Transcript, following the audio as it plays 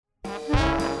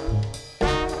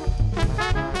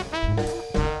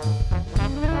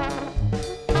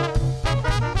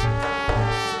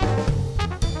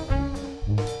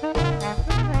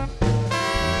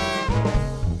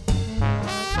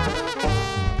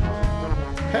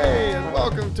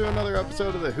Welcome to another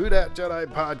episode of the Who Dat Jedi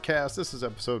podcast. This is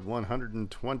episode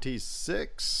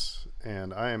 126,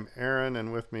 and I am Aaron,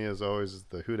 and with me, as always, is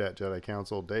the Who Dat Jedi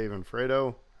Council, Dave and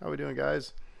Fredo. How are we doing,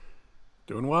 guys?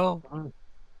 Doing well.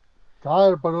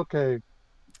 Tired, but okay.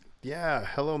 Yeah,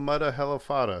 hello Mutta, hello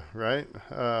Fada, right?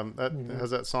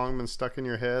 Has that song been stuck in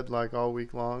your head like all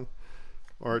week long?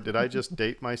 Or did I just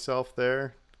date myself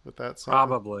there with that song?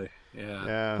 Probably.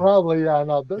 Yeah. Probably, yeah.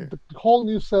 No, the whole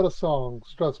new set of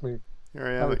songs. Trust me. Here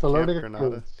I am at It's a Camp learning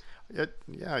Granada. experience.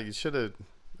 Yeah, you should have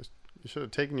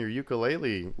taken your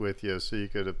ukulele with you so you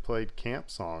could have played camp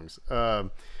songs. Yeah,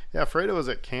 Fredo was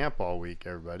at camp all week,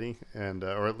 everybody, and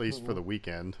or at least for the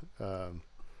weekend.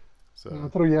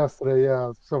 Through yesterday,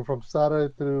 yeah. So from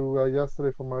Saturday through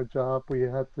yesterday for my job, we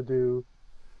had to do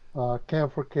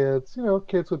camp for kids. You know,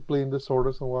 kids with bleeding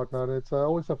disorders and whatnot. It's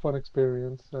always a fun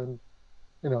experience, and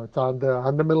it's on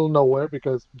the middle of nowhere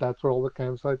because that's where all the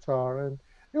campsites are, and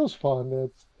it was fun.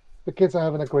 It's the kids are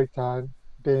having a great time.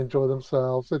 They enjoy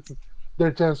themselves. It's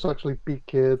their chance to actually be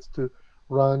kids, to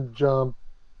run, jump,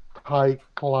 hike,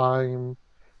 climb,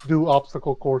 do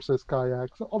obstacle courses,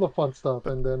 kayaks, all the fun stuff.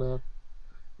 And then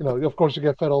of course, you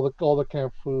get fed all the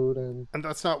camp food, and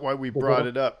that's not why we brought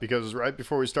it up, because right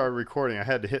before we started recording, I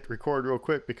had to hit record real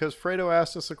quick because Fredo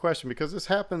asked us a question, because this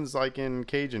happens like in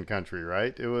Cajun country,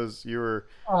 right? This year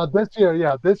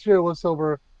was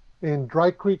over in Dry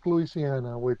Creek,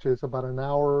 Louisiana, which is about an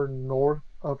hour north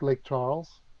of Lake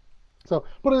Charles. So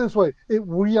put it this way,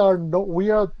 we are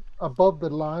above the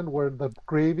line where the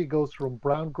gravy goes from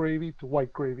brown gravy to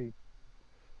white gravy.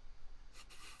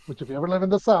 Which, if you ever live in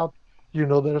the South,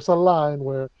 there's a line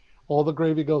where all the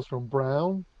gravy goes from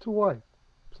brown to white.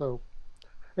 So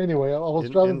anyway, I was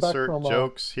driving back from... Insert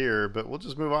jokes here, but we'll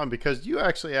just move on because you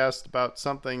actually asked about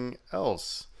something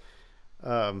else.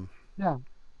 Yeah.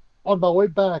 On my way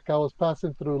back, I was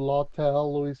passing through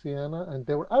Lawtell, Louisiana, and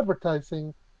they were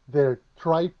advertising their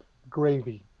tripe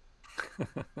gravy.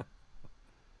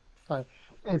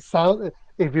 It sounds...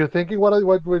 If you're thinking what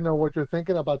you're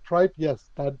thinking about tripe,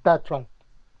 yes, that tripe.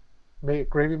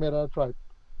 Gravy made out of tripe.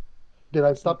 Did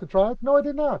I stop to try it? No, I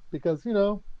did not, because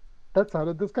that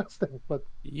sounded disgusting. But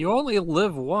you only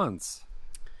live once.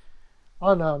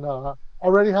 Oh no! I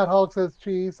already had hog says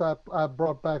cheese. I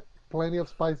brought back plenty of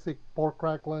spicy pork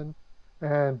crackling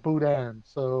and boudin.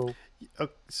 So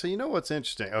you know what's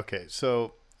interesting? Okay,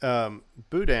 so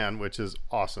boudin, which is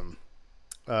awesome,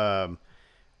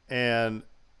 and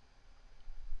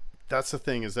that's the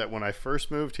thing, is that when I first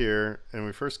moved here and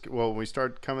when we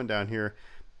started coming down here,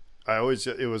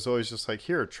 it was always just like,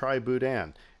 here, try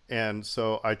boudin. And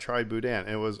so I tried boudin, and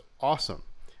it was awesome.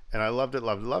 And I loved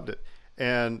it.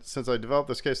 And since I developed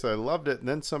this case that I loved it, and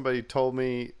then somebody told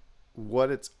me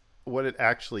what it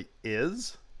actually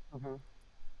is. Mm-hmm.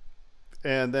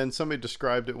 And then somebody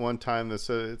described it one time that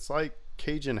said it's like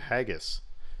Cajun haggis,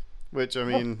 which, I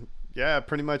mean, yeah, it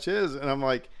pretty much is. And I'm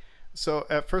like, so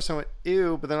at first I went,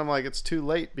 ew, but then I'm like, it's too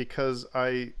late because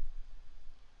I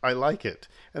like it.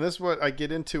 And this is what I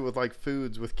get into with like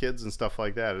foods with kids and stuff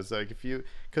like that. Is like,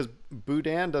 because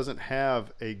boudin doesn't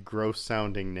have a gross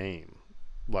sounding name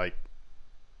like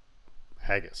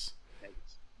haggis.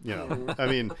 I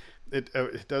mean,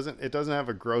 it doesn't have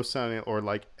a gross sounding, or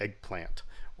like eggplant,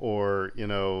 or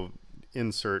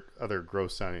insert other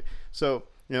gross sounding. So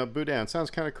boudin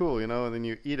sounds kind of cool, and then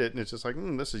you eat it and it's just like,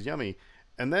 this is yummy.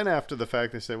 And then after the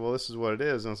fact, they say, well, this is what it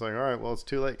is. And it's like, all right, well, it's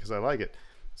too late because I like it.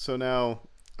 So now,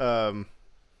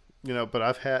 but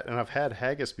I've had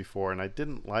haggis before, and I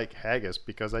didn't like haggis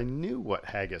because I knew what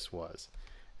haggis was.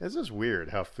 It's just weird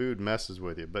how food messes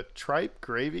with you. But tripe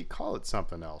gravy, call it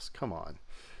something else. Come on.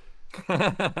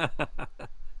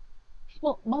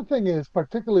 Well, my thing is,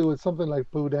 particularly with something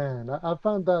like boudin, I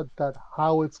found that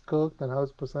how it's cooked and how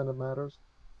it's presented matters.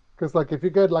 Because, like, if you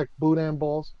get, like, boudin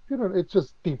balls, it's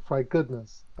just deep fried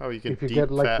goodness. Oh, you can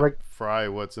fry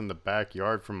what's in the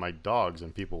backyard from my dogs,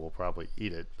 and people will probably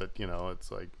eat it. But,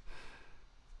 it's like...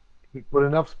 You put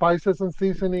enough spices and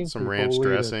seasoning. Some ranch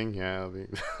dressing, yeah.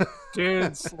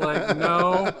 Dude's like,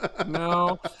 no.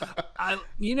 And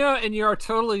you are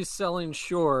totally selling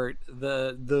short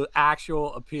the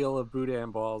actual appeal of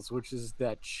boudin balls, which is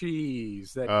that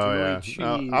cheese, that gooey cheese.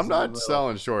 No, I'm not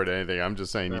selling short anything. I'm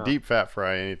just saying you deep fat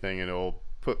fry anything and it'll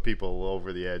put people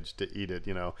over the edge to eat it,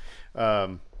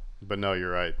 But no,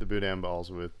 you're right. The boudin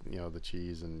balls with, the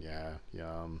cheese and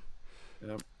yum.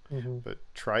 Yep. Mm-hmm. But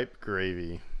tripe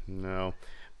gravy, no.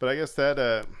 But I guess that,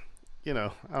 I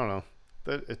don't know.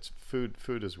 That it's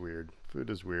food is weird. Food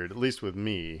is weird. At least with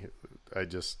me,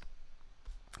 if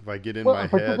I get in my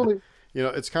head,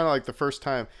 it's kind of like the first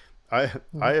time I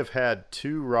have had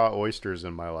 2 raw oysters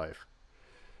in my life.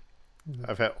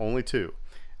 I've had only two.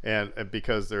 And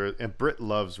because Britt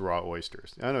loves raw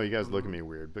oysters. I know you guys look at me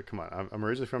weird, but come on, I'm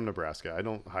originally from Nebraska. I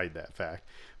don't hide that fact.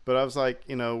 But I was like,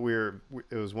 you know,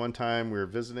 it was one time we were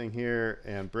visiting here,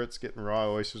 and Britt's getting raw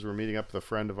oysters. We're meeting up with a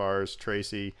friend of ours,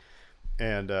 Tracy,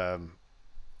 and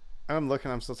I'm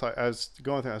looking. I was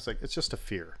going through. I was like, it's just a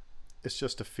fear. It's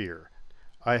just a fear.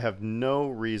 I have no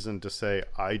reason to say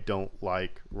I don't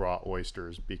like raw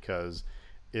oysters because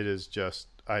it is just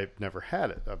I've never had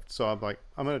it. So I'm like,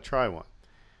 I'm going to try one.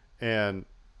 And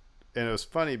it was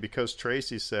funny because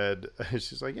Tracy said,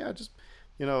 she's like, yeah, just,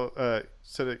 you know,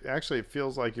 said it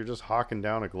feels like you're just hawking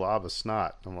down a glob of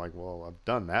snot. I'm like, well, I've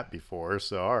done that before,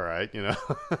 so all right, you know.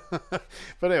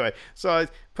 But anyway, so I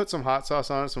put some hot sauce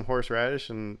on it, some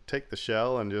horseradish, and take the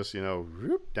shell and just, you know,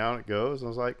 whoop, down it goes. And I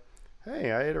was like,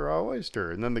 hey, I ate a raw oyster.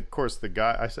 And then, of course,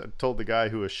 told the guy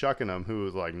who was shucking them, who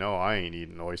was like, no, I ain't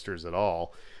eating oysters at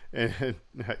all. And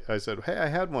I said, hey, I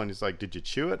had one. He's like, did you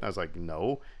chew it? And I was like,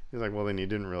 no. He's like, well, then you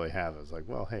didn't really have it. I was like,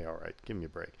 well, hey, all right, give me a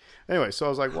break. Anyway, so I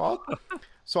was like, well,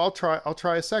 I'll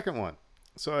try a second one.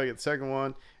 So I get the second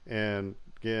one, and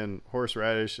again,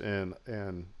 horseradish and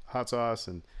hot sauce,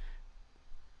 and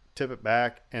tip it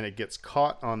back, and it gets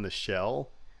caught on the shell,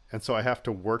 and so I have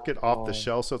to work it off the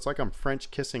shell. So it's like I'm French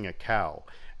kissing a cow,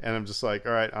 and I'm just like,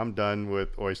 all right, I'm done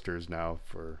with oysters now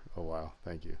for a while.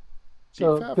 Thank you.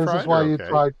 So this is why you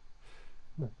tried.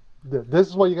 This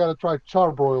is why you got to try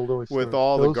charbroiled oysters with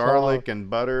all the garlic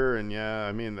and butter, and yeah,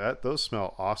 I mean those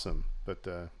smell awesome. But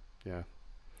yeah,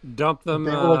 dump them.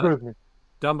 They will agree with me.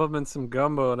 Dump them in some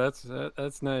gumbo.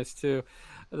 That's nice too.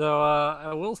 Though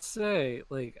I will say,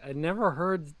 like, I never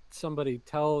heard somebody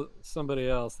tell somebody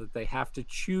else that they have to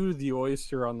chew the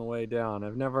oyster on the way down.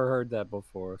 I've never heard that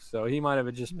before. So he might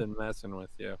have just been messing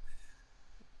with you.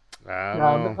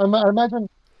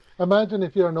 I imagine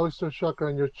if you're an oyster shucker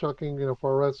and you're shucking, you know,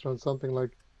 for a restaurant, something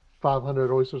like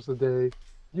 500 oysters a day,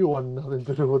 you want nothing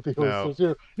to do with the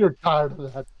oysters. You're tired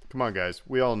of that. Come on, guys.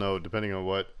 We all know, depending on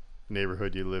what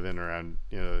neighborhood you live in around,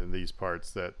 you know, in these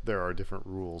parts, that there are different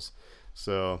rules.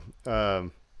 So,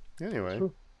 anyway.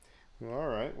 True. All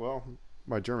right. Well,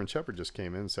 my German Shepherd just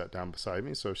came in and sat down beside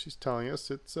me, so she's telling us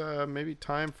it's maybe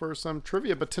time for some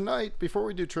trivia. But tonight, before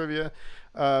we do trivia,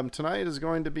 tonight is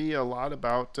going to be a lot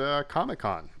about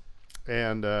Comic-Con.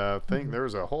 And I think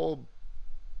there's a whole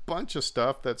bunch of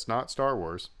stuff that's not Star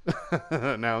Wars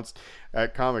announced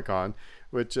at Comic-Con,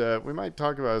 which we might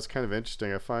talk about. It's kind of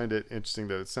interesting. I find it interesting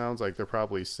that it sounds like they're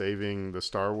probably saving the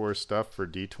Star Wars stuff for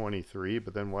D23,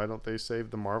 but then why don't they save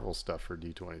the Marvel stuff for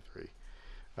D23?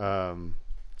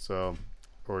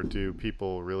 Or do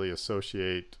people really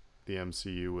associate the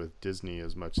MCU with Disney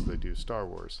as much as they do Star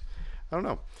Wars? I don't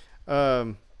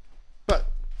know. But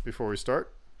before we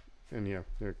start, and yeah,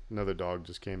 another dog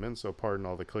just came in, so pardon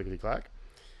all the clickety-clack.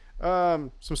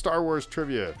 Some Star Wars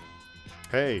trivia.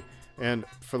 Hey, and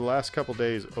for the last couple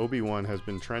days, Obi-Wan has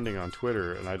been trending on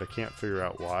Twitter, and I can't figure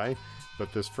out why.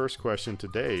 But this first question to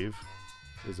Dave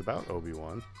is about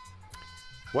Obi-Wan.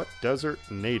 What desert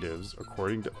natives,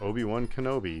 according to Obi-Wan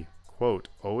Kenobi, quote,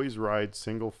 always ride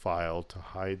single file to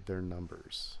hide their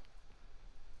numbers?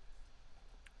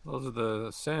 Those are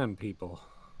the Sand People.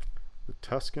 The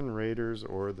Tusken Raiders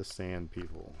or the Sand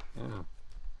People. Yeah.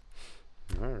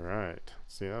 All right.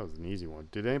 See, that was an easy one.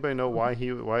 Did anybody know why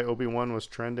Obi-Wan was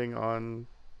trending on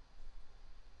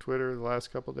Twitter the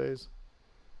last couple days?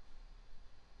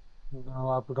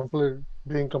 No, I'm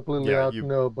being completely out.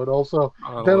 No, but also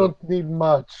they don't need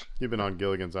much. You've been on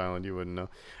Gilligan's Island, you wouldn't know.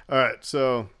 All right,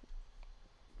 so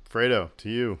Fredo, to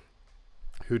you.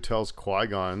 Who tells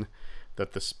Qui-Gon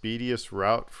that the speediest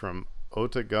route from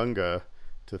Otoh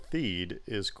to Theed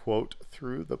is, quote,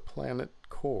 through the planet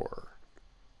core?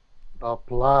 The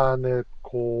planet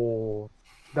core.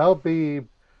 That would be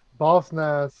Boss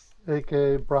Nass,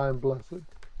 aka Brian Blessed.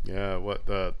 Yeah, what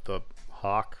the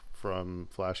Hawk from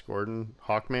Flash Gordon,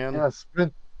 Hawkman? Yes,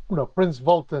 Prince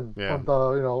Vulcan from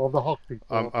of the Hawk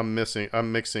people. I'm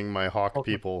mixing my Hawk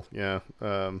people. Yeah.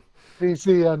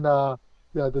 DC and the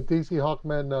DC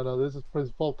Hawkman. No, this is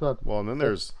Prince Vulcan. Well, and then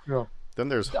there's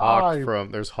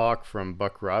Hawk from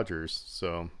Buck Rogers.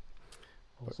 So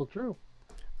also true.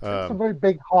 It's a very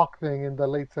big Hawk thing in the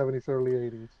late 70s, early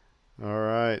 80s. All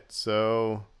right,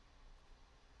 so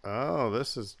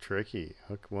this is tricky.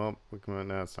 Well,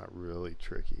 now it's not really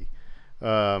tricky.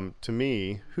 To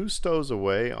me, who stows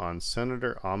away on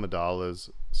Senator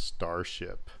Amidala's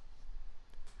starship?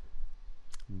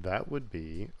 That would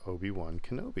be Obi-Wan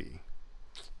Kenobi.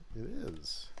 It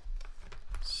is.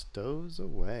 Stows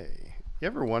away. You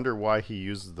ever wonder why he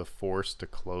uses the Force to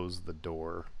close the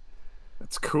door?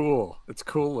 It's cool. It's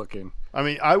cool looking. I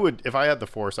mean, I would, if I had the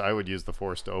Force, I would use the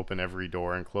Force to open every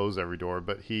door and close every door,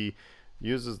 but he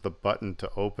uses the button to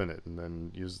open it and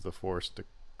then uses the Force to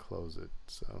close it.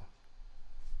 So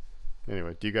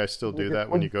anyway, do you guys still do that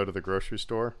when you go to the grocery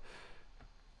store?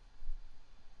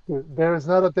 There is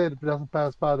not a day that doesn't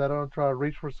pass by that I don't try to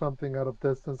reach for something out of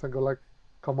distance and go like,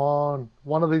 "Come on,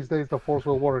 one of these days the force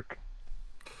will work."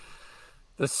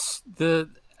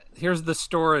 Here's the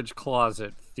storage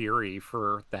closet theory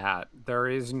for that. There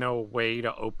is no way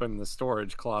to open the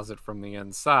storage closet from the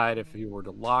inside if you were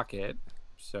to lock it.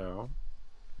 So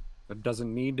there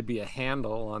doesn't need to be a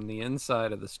handle on the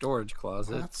inside of the storage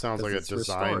closet. That sounds like a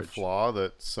design flaw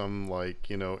that some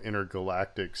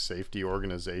intergalactic safety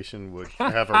organization would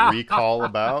have a recall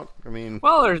about. I mean,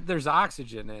 well, there's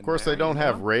oxygen in. Of course, there, they don't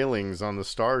have railings on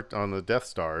the Death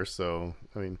Star, so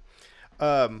I mean,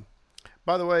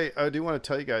 by the way, I do want to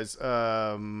tell you guys,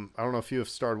 I don't know if you have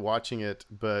started watching it,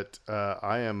 but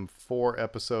I am 4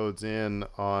 episodes in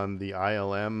on the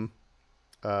ILM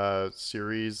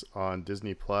series on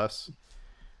Disney Plus.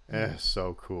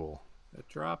 So cool. It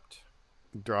dropped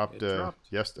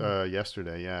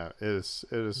yesterday. Yeah, it is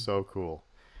so cool.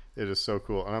 It is so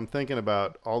cool. And I'm thinking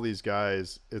about all these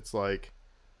guys. It's like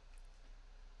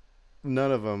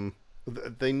none of them,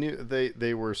 they knew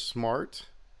they were smart,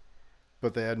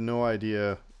 but they had no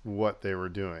idea what they were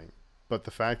doing. But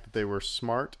the fact that they were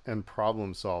smart and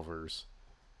problem solvers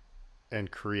and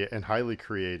highly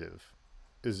creative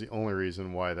is the only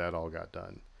reason why that all got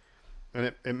done.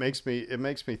 And it makes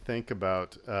me think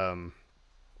about and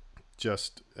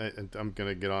I'm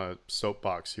gonna get on a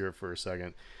soapbox here for a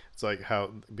second. It's like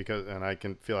I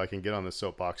can feel I can get on the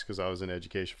soapbox because I was in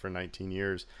education for 19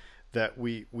 years. That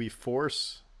we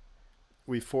force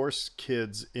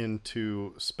kids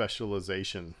into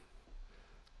specialization,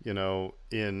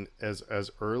 in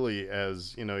as early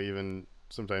as, even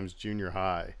sometimes junior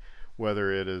high,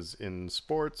 whether it is in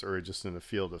sports or just in the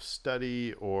field of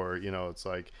study, or, it's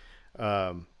like,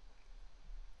 and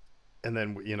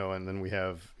then we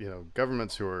have,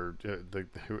 governments who are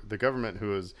the government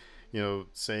who is,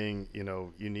 saying,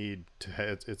 you need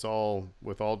to, it's all,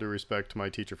 with all due respect to my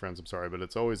teacher friends, I'm sorry, but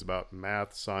it's always about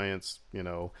math, science,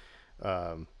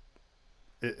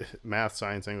 math,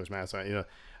 science, English, math, science,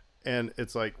 and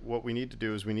it's like, what we need to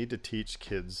do is we need to teach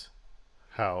kids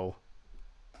how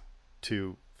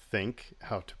to think,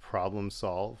 how to problem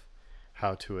solve,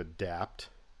 how to adapt,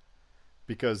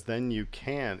 because then you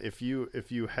can, if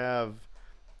you have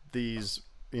these,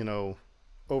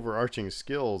 overarching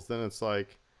skills, then it's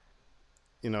like,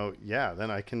 then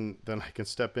I can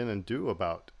step in and do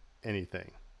about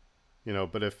anything,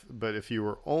 but if you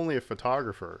were only a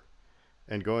photographer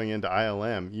and going into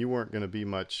ILM, you weren't going to be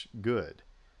much good.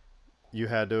 You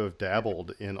had to have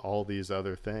dabbled in all these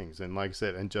other things, and like I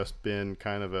said, and just been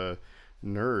kind of a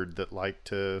nerd that liked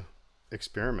to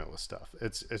experiment with stuff.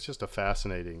 It's just a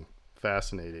fascinating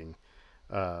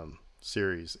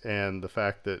series, and the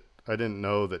fact that I didn't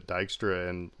know that Dykstra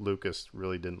and Lucas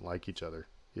really didn't like each other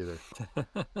either.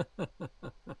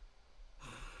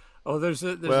 Oh, there's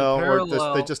a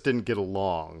parallel. They just didn't get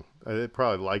along. They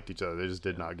probably liked each other. They just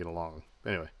did not get along.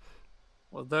 Anyway.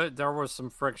 Well, there was some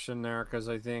friction there because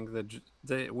I think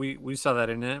that we saw that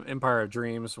in Empire of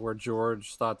Dreams, where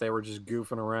George thought they were just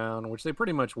goofing around, which they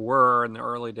pretty much were in the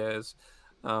early days.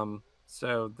 I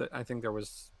think there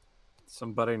was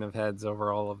some butting of heads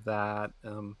over all of that.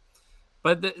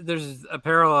 But there's a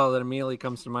parallel that immediately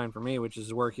comes to mind for me, which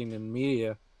is working in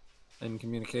media and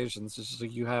communications. It's just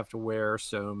like you have to wear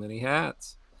so many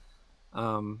hats,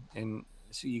 and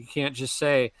so you can't just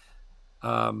say,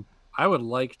 I would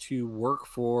like to work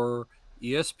for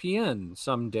ESPN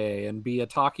someday and be a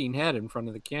talking head in front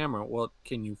of the camera. Well,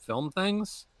 can you film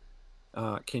things?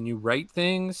 Can you write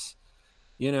things?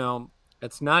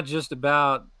 It's not just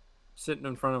about sitting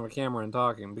in front of a camera and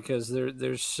talking, because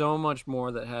there's so much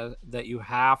more that you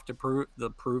have to prove, the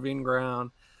proving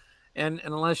ground. And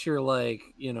unless you're like,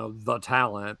 the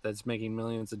talent that's making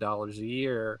millions of dollars a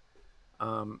year,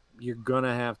 you're going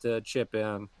to have to chip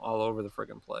in all over the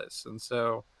friggin' place. And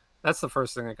so that's the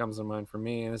first thing that comes to mind for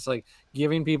me. And it's like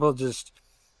giving people just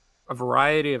a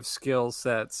variety of skill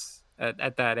sets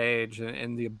at that age,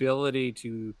 and the ability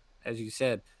to, as you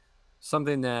said,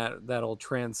 something that'll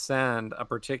transcend a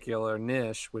particular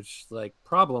niche, which like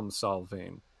problem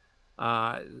solving,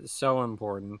 so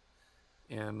important.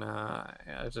 And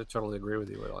I totally agree with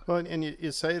you. Well, and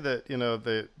you say that,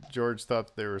 that George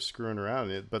thought they were screwing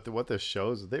around, but what this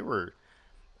shows, they were,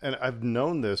 and I've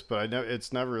known this, but I know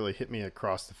it's never really hit me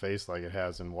across the face like it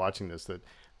has in watching this, that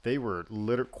they were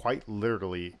quite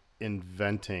literally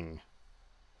inventing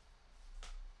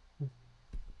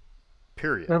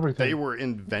period. They Everything. were Yeah.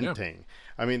 inventing.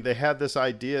 I mean, they had this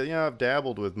idea, I've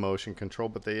dabbled with motion control,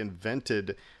 but they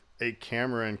invented a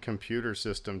camera and computer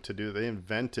system to do. They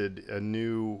invented a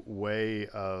new way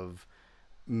of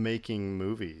making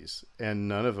movies, and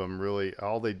none of them really.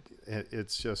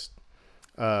 It's just.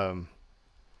 Um,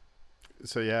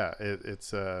 so yeah,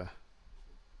 it's a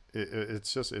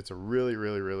really,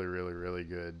 really, really, really, really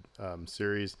good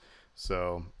series.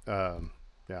 So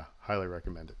yeah, highly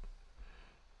recommend it.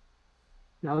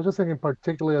 Yeah, I was just thinking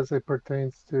particularly as it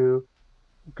pertains to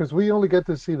because we only get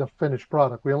to see the finished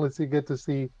product. We only get to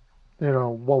see,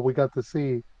 what we got to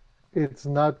see. It's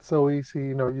not so easy.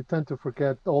 You tend to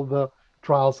forget all the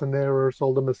trials and errors,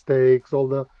 all the mistakes,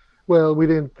 well, we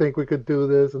didn't think we could do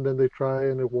this, and then they try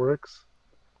and it works.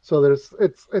 So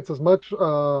it's as much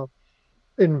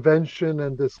invention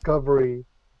and discovery,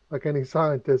 like any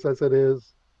scientist, as it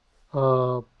is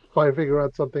uh, trying to figure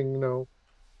out something,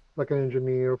 like an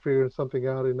engineer, figuring something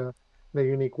out in a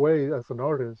unique way as an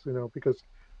artist, because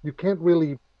you can't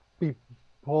really be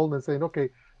bold and saying, okay,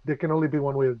 there can only be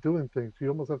one way of doing things. You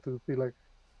almost have to be like,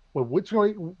 well, which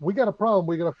way we got a problem,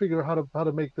 we got to figure out how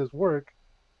to make this work.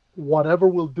 Whatever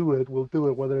will do it, we'll do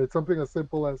it. Whether it's something as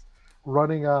simple as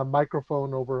running a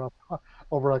microphone over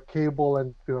a cable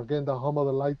and getting the hum of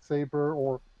the lightsaber,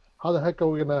 or how the heck are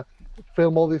we gonna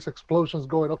film all these explosions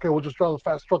going? Okay, we'll just drive a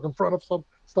fast truck in front of some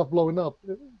stuff blowing up.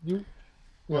 You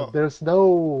Well, there was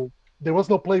no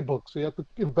playbook, so you have to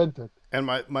invent it. and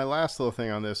my last little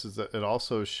thing on this is that it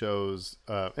also shows.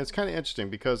 It's kind of interesting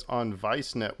because on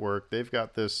Vice Network they've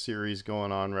got this series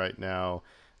going on right now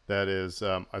that is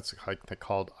it's like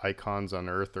called Icons on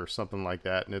Earth or something like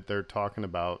that, and they're talking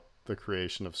about the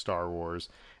creation of Star Wars,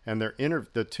 and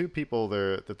the two people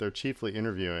that they're chiefly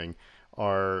interviewing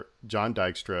are John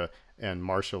Dykstra and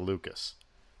Marsha Lucas,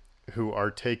 who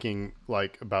are taking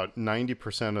like about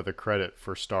 90% of the credit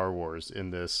for Star Wars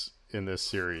in this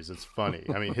series. It's funny.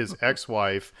 I mean, his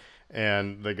ex-wife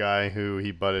and the guy who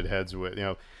he butted heads with,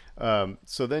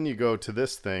 so then you go to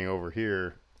this thing over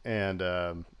here, and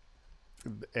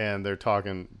they're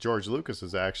talking. George Lucas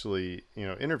is actually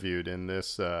interviewed in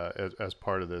this as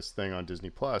part of this thing on Disney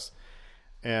Plus,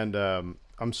 and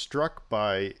I'm struck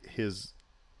by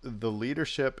the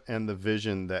leadership and the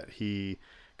vision that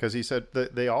because he said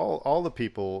that all the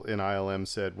people in ILM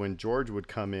said when George would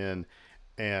come in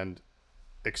and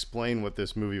explain what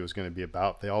this movie was going to be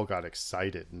about, they all got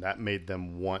excited, and that made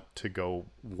them want to go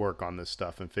work on this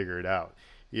stuff and figure it out.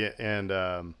 Yeah, and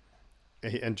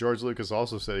George Lucas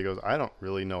also said, he goes, I don't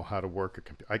really know how to work a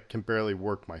computer. I can barely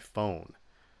work my phone.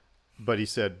 But he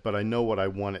said, but I know what I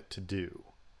want it to do.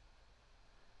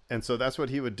 And so that's what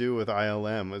he would do with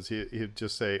ILM, was he'd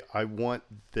just say, I want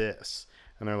this.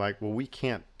 And they're like, well, we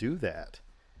can't do that.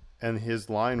 And his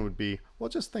line would be, well,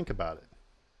 just think about it.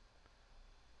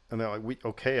 And they're like,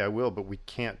 okay, I will, but we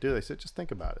can't do it. They said, just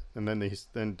think about it. And then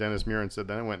Dennis Muren said,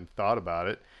 then I went and thought about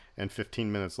it. And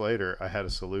 15 minutes later, I had a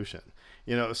solution.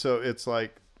 So it's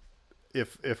like,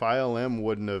 if ILM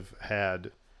wouldn't have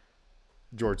had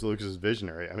George Lucas's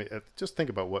visionary, I mean, just think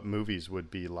about what movies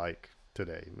would be like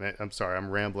today. I'm sorry, I'm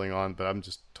rambling on, but I'm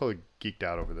just totally geeked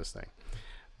out over this thing.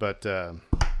 But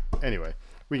anyway,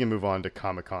 we can move on to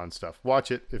Comic-Con stuff.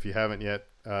 Watch it if you haven't yet.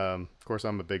 Of course,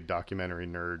 I'm a big documentary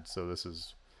nerd, so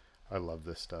I love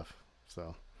this stuff.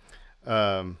 So,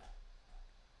 but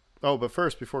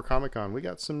first, before Comic-Con, we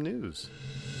got some news.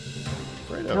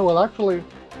 Right up. Yeah, well, actually,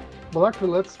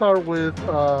 let's start with.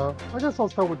 I guess I'll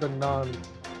start with the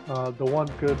one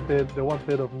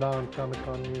bit of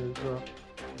non-Comic-Con news.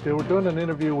 They were doing an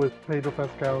interview with Pedro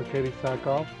Pascal and Katie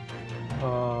Sackhoff.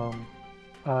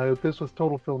 This was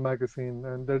Total Film Magazine,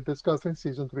 and they're discussing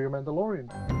season 3 of Mandalorian.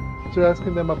 So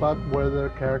asking them about where their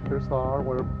characters are,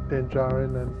 where Din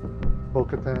Djarin and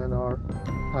Bo-Katan are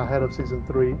ahead of season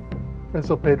 3. And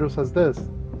so Pedro says this,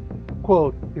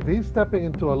 quote, if he's stepping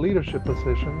into a leadership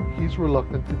position, he's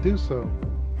reluctant to do so.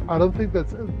 I don't think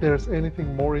there's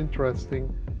anything more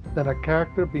interesting than a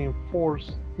character being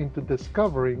forced into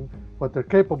discovering what they're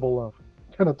capable of.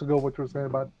 Kind of to go what you were saying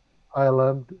about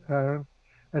ILM, Aaron,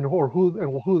 and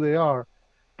who they are.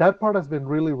 That part has been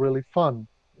really, really fun.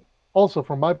 Also,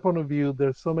 from my point of view,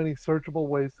 there's so many searchable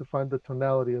ways to find the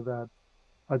tonality of that.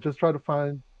 I just try to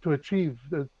achieve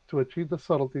the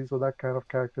subtleties of that kind of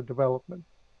character development.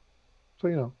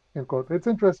 So, end quote. It's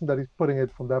interesting that he's putting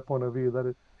it from that point of view,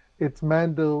 that it's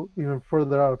Mando even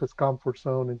further out of his comfort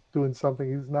zone and doing something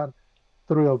he's not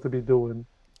thrilled to be doing.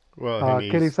 Well,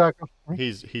 Katie Sackhoff.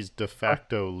 he's de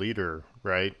facto leader,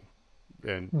 right?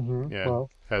 And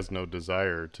has no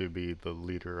desire to be the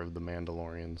leader of the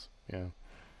Mandalorians. Yeah.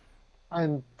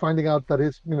 And finding out that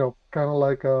he's, kind of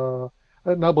like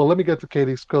No, but let me get to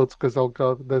Katie's quotes because I'll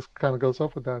go. This kind of goes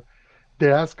off with that.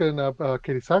 They're asking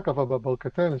Katie Sackhoff about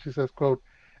Bo-Katan, and she says, "quote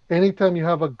Anytime you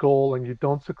have a goal and you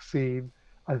don't succeed,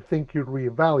 I think you'd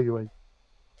reevaluate."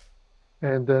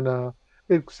 And then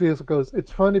it says, goes,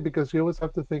 "It's funny because you always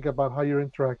have to think about how you're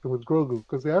interacting with Grogu."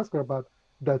 Because they ask her about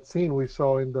that scene we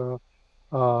saw in the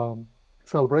um,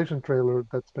 celebration trailer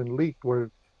that's been leaked, where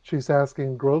she's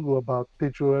asking Grogu about,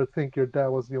 "Did you ever think your dad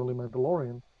was the only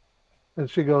Mandalorian?" And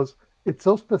she goes, "It's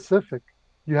so specific.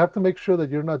 You have to make sure that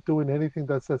you're not doing anything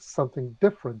that says something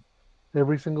different.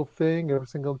 Every single thing, every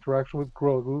single interaction with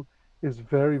Grogu is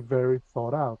very, very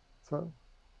thought out." So,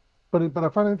 but I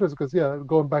find it interesting because yeah,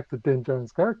 going back to Din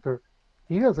Djarin's character,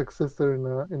 he has existed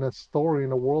in a story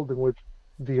in a world in which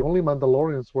the only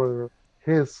Mandalorians were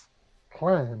his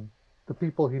clan, the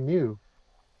people he knew.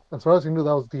 As far as he knew,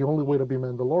 that was the only way to be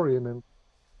Mandalorian, and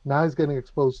now he's getting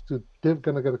exposed to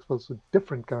gonna get exposed to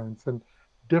different kinds and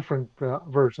different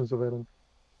versions of it.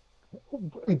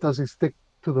 And does he stick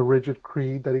to the rigid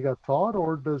creed that he got taught,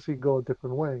 or does he go a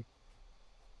different way?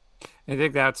 I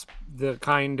think that's the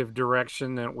kind of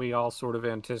direction that we all sort of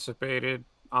anticipated.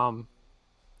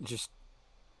 Just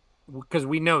because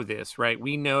we know this, right?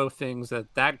 We know things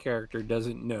that that character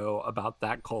doesn't know about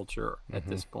that culture at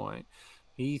this point.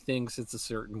 He thinks it's a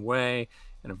certain way,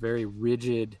 in a very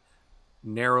rigid,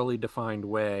 narrowly defined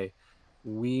way.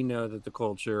 We know that the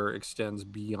culture extends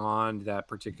beyond that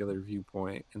particular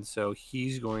viewpoint, and so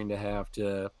he's going to have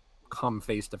to come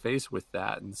face to face with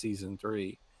that in season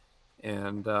 3.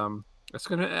 And it's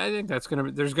gonna. I think that's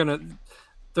gonna.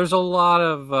 There's a lot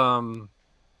of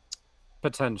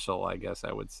potential, I guess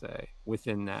I would say,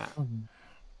 within that.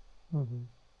 Mm-hmm.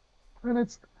 And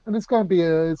it's gonna be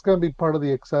it's gonna be part of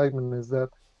the excitement is that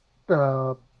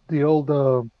uh, the old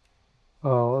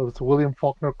it's a William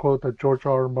Faulkner quote that George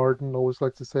R. R. Martin always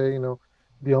likes to say.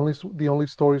 The only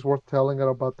stories worth telling are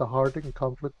about the heart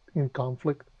in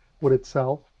conflict with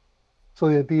itself. So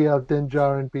the idea of Din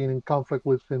Djarin being in conflict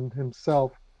within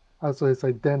himself as to his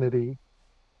identity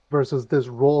versus this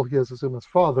role he has assumed as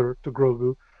father to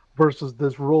Grogu versus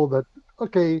this role that,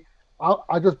 okay,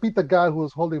 I just beat the guy who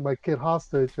was holding my kid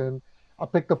hostage and I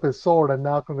picked up his sword and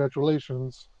now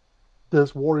congratulations,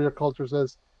 this warrior culture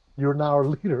says you're now our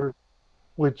leader,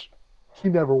 which he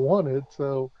never wanted.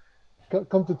 So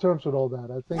come to terms with all that.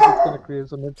 I think it's going to create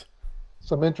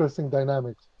some interesting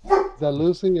dynamics. Is that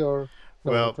Lucy or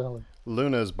no? Well, That's Ellen.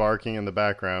 Luna's barking in the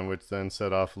background, which then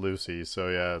set off Lucy. So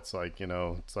yeah, it's like,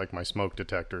 it's like my smoke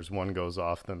detectors. One goes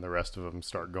off, then the rest of them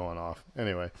start going off.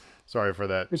 Anyway, sorry for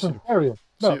that. It's an area.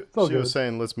 No, it's all she good. was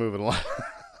saying, let's move it along.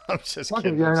 I'm just Okay,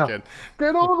 kidding. yeah, I'm just no. kidding.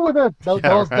 Get on with it. That, Yeah,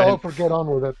 that was right. for get on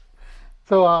with it.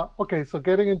 So, okay, so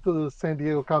getting into the San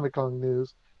Diego Comic Con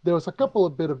news, there was a couple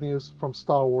of bit of news from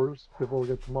Star Wars before we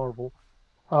get to Marvel.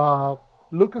 Uh,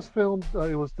 Lucasfilm,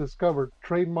 it was discovered,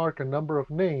 trademarked a number of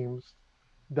names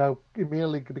that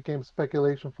immediately became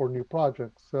speculation for new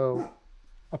projects. So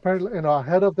apparently,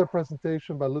 ahead of the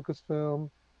presentation by Lucasfilm,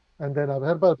 and then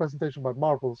ahead by the presentation by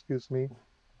Marvel, excuse me,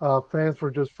 fans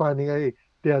were just finding, hey,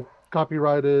 they had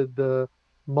copyrighted the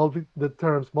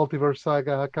terms multiverse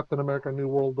saga, Captain America: New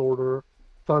World Order,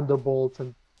 Thunderbolts,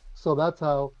 and so that's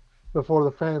how before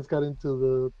the fans got into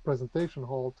the presentation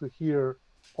hall to hear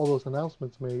all those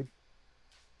announcements made,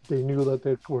 they knew that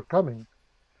they were coming.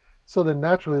 So then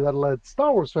naturally that led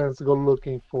Star Wars fans to go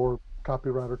looking for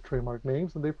copyright or trademark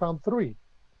names, and they found three.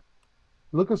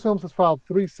 Lucasfilms has filed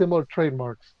three similar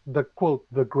trademarks: the quote,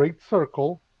 the Great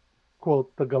Circle,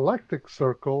 quote, the Galactic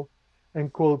Circle,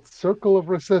 and quote, Circle of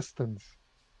Resistance.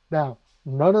 Now,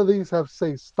 none of these have,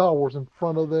 say, Star Wars in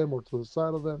front of them or to the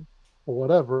side of them or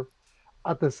whatever.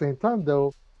 At the same time,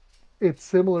 though, it's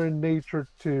similar in nature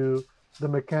to the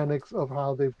mechanics of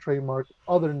how they've trademarked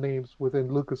other names within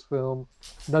Lucasfilm,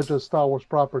 not just Star Wars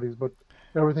properties, but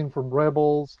everything from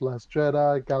Rebels, Last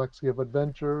Jedi, Galaxy of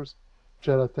Adventures,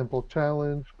 Jedi Temple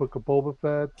Challenge, Book of Boba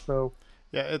Fett. So,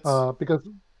 Yeah, it's because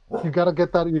you got to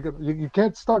get that, you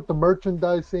can't start the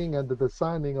merchandising and the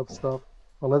designing of stuff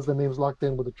unless the name's locked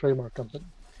in with the trademark company.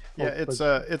 yeah, it's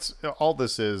all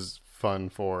this is fun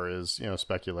for is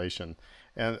speculation,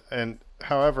 and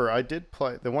however, I did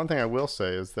play. The one thing I will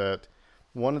say is that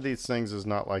one of these things is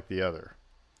not like the other.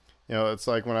 It's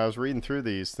like when I was reading through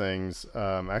these things.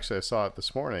 Actually, I saw it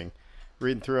this morning.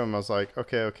 Reading through them, I was like,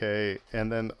 okay, and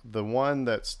then the one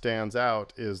that stands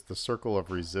out is the Circle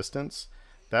of Resistance.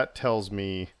 That tells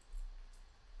me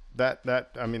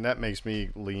that makes me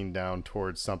lean down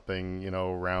towards something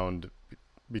around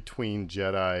between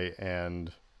Jedi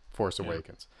and Force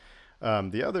Awakens.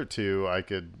 The other two, I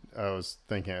was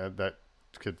thinking that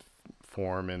could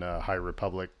form in a High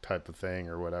Republic type of thing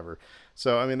or whatever.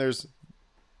 So I mean, there's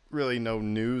really no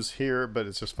news here, but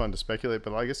it's just fun to speculate.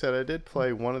 But like I said, I did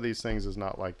play one of these things is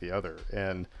not like the other,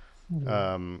 and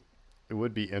it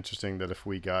would be interesting that if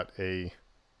we got a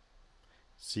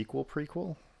sequel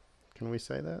prequel. Can we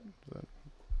say that?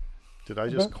 Did I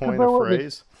just coin a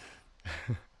phrase?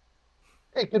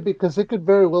 It could be, because it could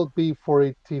very well be for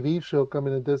a TV show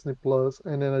coming to Disney Plus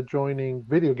and then adjoining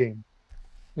video game.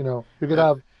 You could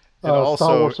have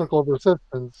Star Wars Circle of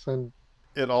Resistance and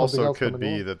it also could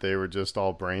be that they were just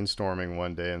all brainstorming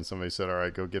one day and somebody said, all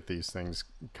right, go get these things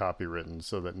copywritten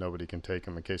so that nobody can take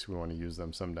them in case we want to use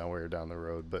them somewhere down the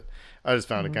road. But I just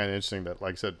found it kind of interesting that,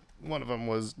 like I said, one of them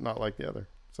was not like the other.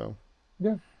 So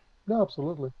yeah, no,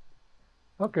 absolutely.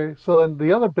 Okay, so then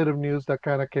the other bit of news that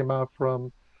kind of came out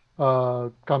from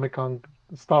Comic-Con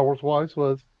Star Wars wise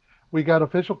was we got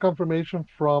official confirmation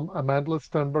from Amanda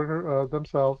Stenberger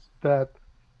themselves that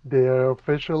they're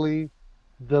officially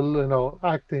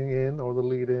acting in, or the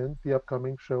lead in, the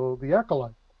upcoming show The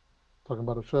Acolyte. Talking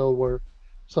about a show where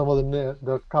some of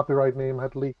the copyright name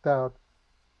had leaked out.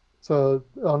 So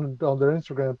on their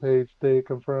Instagram page they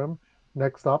confirmed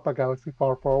next up, A Galaxy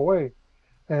Far Far Away.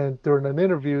 And during an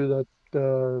interview that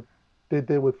they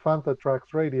did with Fanta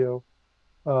Tracks Radio,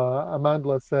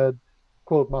 Amanda said,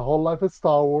 quote, "My whole life is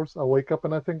Star Wars. I wake up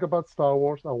and I think about Star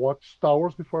Wars. I watch Star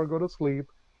Wars before I go to sleep.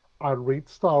 I read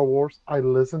Star Wars. I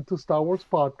listen to Star Wars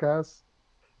podcasts.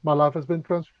 My life has been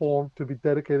transformed to be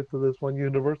dedicated to this one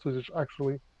universe, which is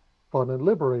actually fun and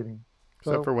liberating."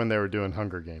 Except for when they were doing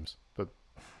Hunger Games. But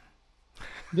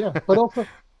yeah,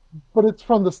 but it's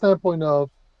from the standpoint of,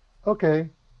 okay,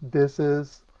 this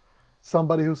is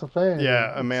somebody who's a fan.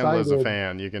 Yeah, Amanda's a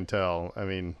fan. You can tell. I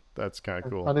mean, that's kind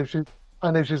of cool. And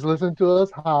if she's listening to us,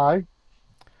 hi.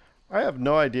 I have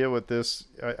no idea what this.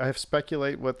 I have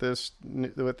speculate what this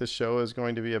show is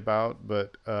going to be about,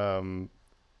 but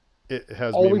it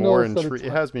has me more intrigued.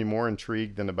 It has me more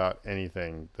intrigued than about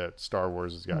anything that Star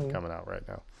Wars has got coming out right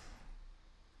now.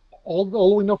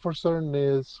 All we know for certain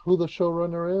is who the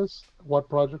showrunner is, what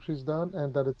project she's done,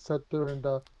 and that it's set during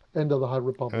the end of the High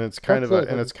Republic. And it's kind of a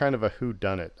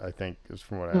whodunit, I think, is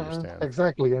from what I understand.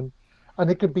 Exactly, and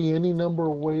it could be any number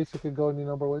of ways. It could go any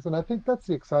number of ways, and I think that's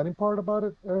the exciting part about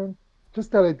it, Aaron.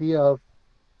 Just that idea of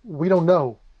we don't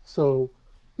know. So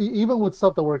even with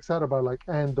stuff that we're excited about, like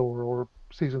Andor or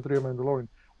season 3 of Mandalorian,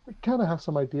 we kind of have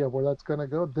some idea of where that's going to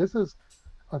go. This is,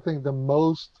 I think, the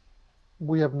most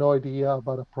we have no idea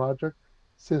about a project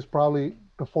since probably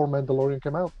before Mandalorian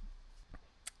came out.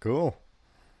 Cool.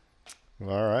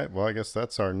 All right. Well, I guess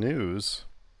that's our news.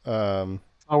 Star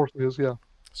Wars news, yeah.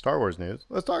 Star Wars news.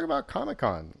 Let's talk about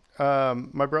Comic-Con.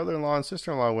 My brother-in-law and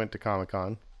sister-in-law went to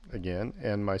Comic-Con again,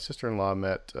 and my sister-in-law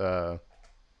met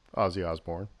Ozzy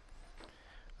Osbourne,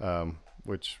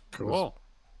 which was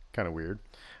kind of weird.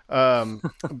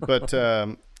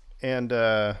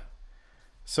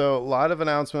 So a lot of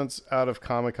announcements out of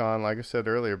Comic-Con, like I said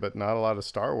earlier, but not a lot of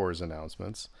Star Wars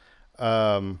announcements.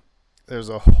 There's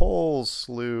a whole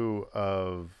slew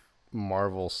of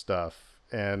Marvel stuff,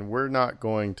 and we're not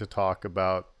going to talk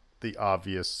about the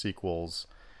obvious sequels,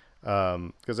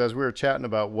 because as we were chatting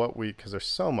about because there's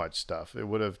so much stuff, it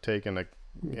would have taken a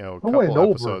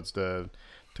couple episodes to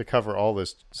cover all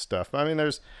this stuff. I mean,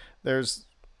 there's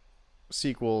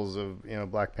sequels of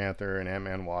Black Panther and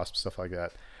Ant-Man Wasp, stuff like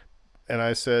that. And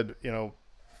I said,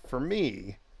 for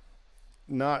me,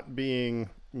 not being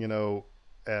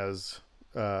as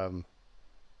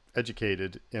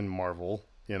educated in Marvel,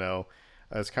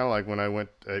 it's kind of like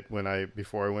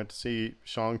before I went to see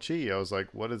Shang-Chi, I was like,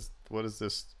 what is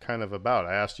this kind of about?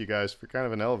 I asked you guys for kind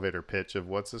of an elevator pitch of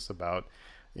what's this about,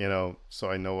 so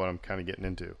I know what I'm kind of getting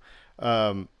into.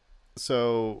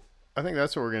 So I think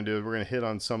that's what we're going to do. We're going to hit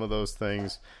on some of those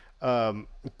things.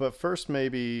 But first,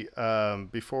 maybe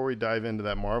before we dive into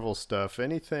that Marvel stuff,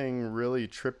 anything really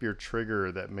trip your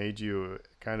trigger that made you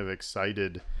kind of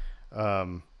excited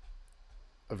of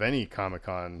any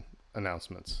Comic-Con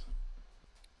announcements?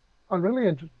 I really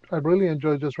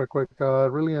enjoyed, just right quick. I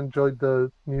really enjoyed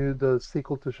the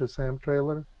sequel to Shazam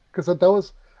trailer, because that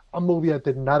was a movie I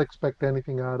did not expect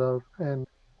anything out of, and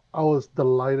I was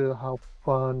delighted how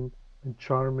fun and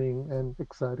charming and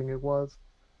exciting it was.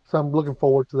 So I'm looking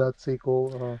forward to that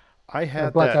sequel. I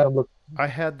had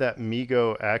that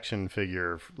Mego action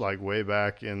figure like way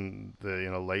back in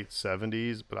the late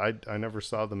 70s, but I never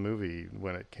saw the movie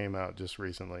when it came out just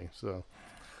recently. So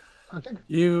I think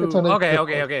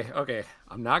okay.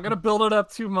 I'm not gonna build it up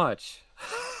too much.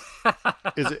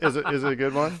 Is it a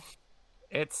good one?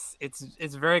 It's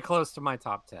very close to my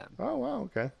top 10. Oh wow,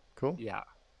 okay, cool. Yeah.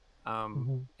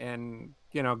 And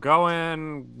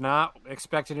going not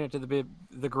expecting it to be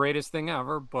the greatest thing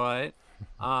ever, but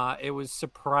It was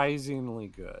surprisingly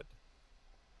good.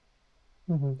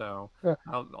 Mm-hmm. So Yeah.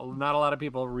 not a lot of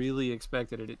people really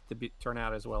expected it to turn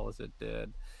out as well as it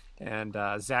did. And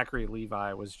Zachary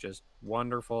Levi was just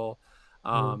wonderful.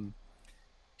 Mm-hmm.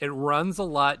 It runs a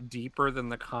lot deeper than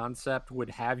the concept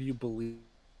would have you believe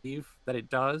that it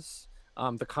does.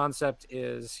 The concept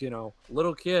is,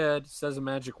 little kid says a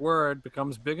magic word,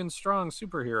 becomes big and strong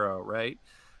superhero, right?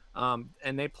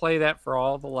 And they play that for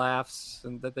all the laughs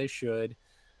and that they should.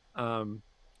 Um,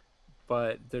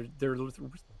 but there are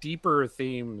deeper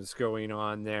themes going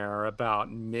on there about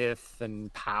myth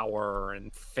and power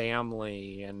and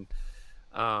family and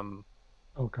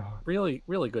Oh God. really,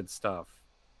 really good stuff.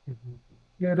 Mm-hmm.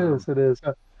 Yeah, it Um, is. It is.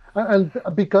 And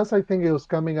because I think it was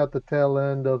coming at the tail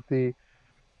end of the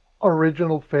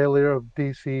original failure of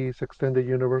DC's extended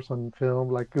universe on film,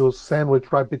 like it was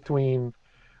sandwiched right between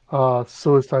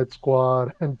Suicide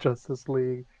Squad and Justice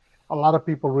League. A lot of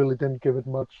people really didn't give it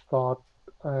much thought,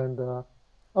 and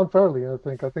unfairly, I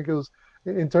think. I think it was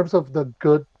in terms of the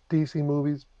good DC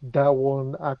movies, that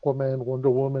one, Aquaman, Wonder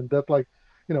Woman, that like,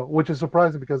 which is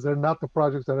surprising because they're not the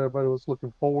projects that everybody was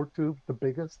looking forward to, the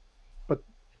biggest. But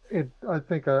I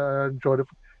think I enjoyed it.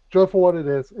 Enjoyed it for what it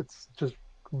is. It's just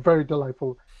very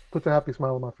delightful. Puts a happy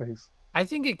smile on my face. I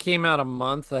think it came out a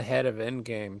month ahead of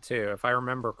Endgame too, if I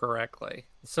remember correctly.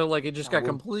 So like it just I got would.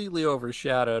 completely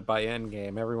overshadowed by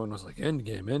Endgame. Everyone was like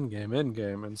Endgame, Endgame,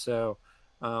 Endgame, and so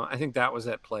I think that was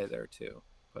at play there too.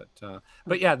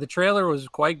 But yeah, the trailer was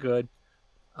quite good.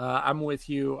 I'm with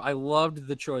you. I loved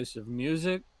the choice of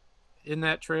music in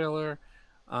that trailer.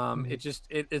 It Mhm. just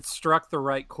it struck the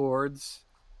right chords.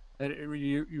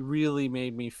 You really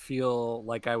made me feel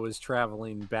like I was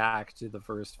traveling back to the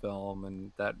first film,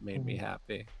 and that made me Mhm.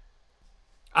 happy.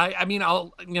 I mean,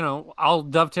 I'll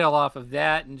dovetail off of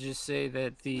that and just say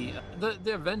that the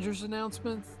Avengers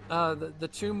announcement, the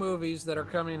two movies that are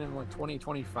coming in like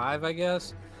 2025, I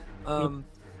guess, Yep. um,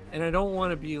 and I don't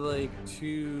want to be like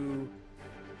too,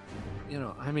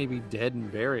 I may be dead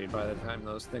and buried by the time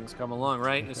those things come along,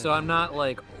 right? And so I'm not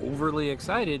like overly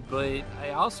excited, but I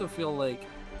also feel like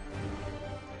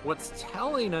what's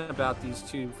telling about these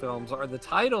two films are the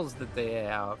titles that they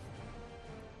have,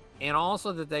 and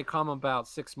also that they come about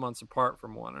 6 months apart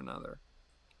from one another,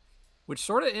 which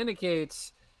sort of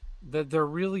indicates that they're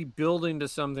really building to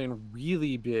something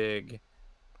really big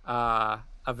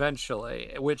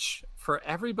eventually, which for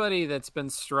everybody that's been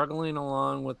struggling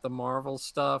along with the Marvel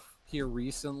stuff here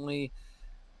recently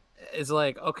is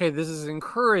like, okay, this is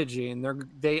encouraging.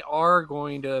 They are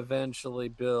going to eventually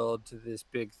build to this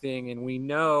big thing, and we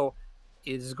know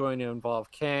it is going to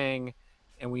involve Kang,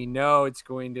 and we know it's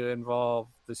going to involve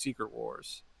the Secret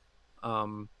Wars.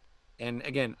 Um, and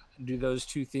again, do those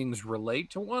two things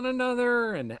relate to one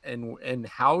another, and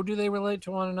how do they relate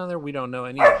to one another? We don't know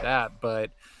any of that,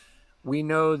 but we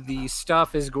know the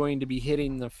stuff is going to be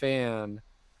hitting the fan,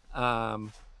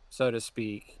 um, so to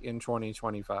speak, in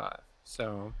 2025.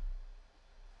 So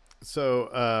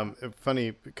So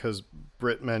funny because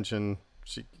Britt mentioned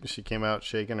she came out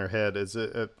shaking her head. Is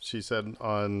it? She said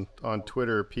on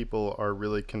Twitter, people are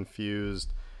really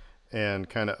confused and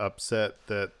kind of upset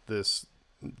that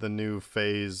the new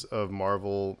phase of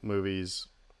Marvel movies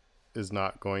is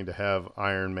not going to have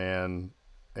Iron Man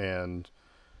and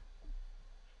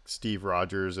Steve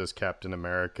Rogers as Captain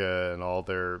America and all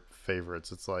their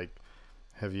favorites. It's like,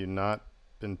 have you not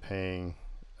been paying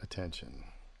attention?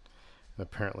 And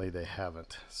apparently they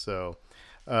haven't.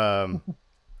 Um,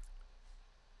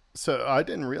 so I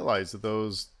didn't realize that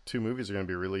those two movies are going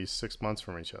to be released 6 months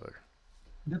from each other.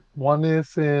 Yep. One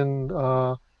is in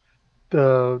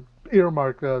the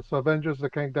earmark, so Avengers: The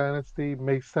Kang Dynasty,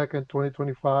 May 2nd,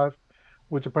 2025,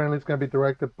 which apparently is going to be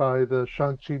directed by the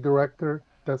Shang-Chi director,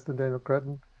 Destin Daniel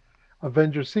Cretton.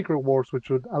 Avengers: Secret Wars, which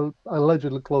would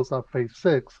allegedly close out Phase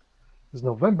 6, is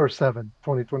November 7th,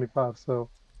 2025. So,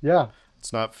 yeah,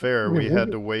 It's not fair. I mean, We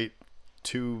had to wait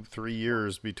 2-3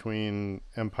 years between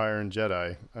Empire and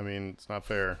Jedi. I mean, it's not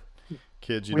fair.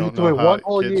 Kids, you we need don't to know wait how. one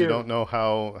whole Kids, you year. don't know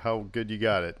how good you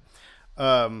got it.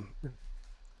 Um,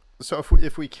 so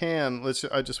if we can, let's.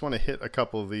 I just want to hit a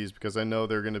couple of these because I know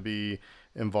they're going to be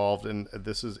involved, and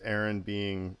this is Aaron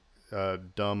being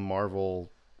dumb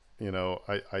Marvel.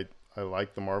 I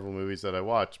like the Marvel movies that I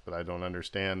watch, but I don't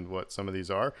understand what some of these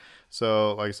are.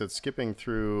 So, like I said, skipping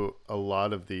through a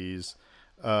lot of these.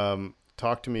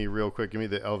 Talk to me real quick. Give me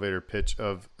the elevator pitch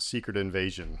of Secret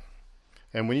Invasion.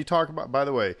 And when you talk about, by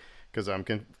the way, because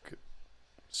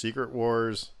Secret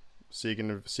Wars,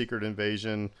 Secret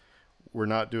Invasion, we're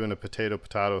not doing a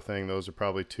potato thing. Those are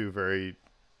probably two very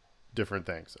different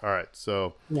things. All right.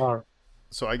 So Yeah.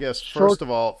 So I guess Short.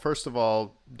 first of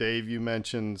all, Dave, you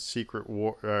mentioned Secret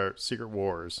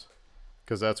Wars,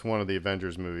 because that's one of the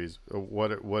Avengers movies.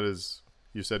 What is?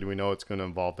 You said we know it's going to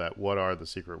involve that. What are the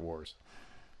Secret Wars,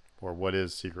 or what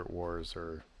is Secret Wars?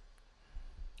 Or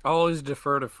I always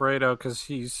defer to Fredo because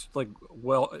he's like,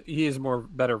 well, he is more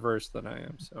better versed than I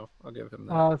am, so I'll give him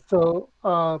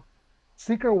that.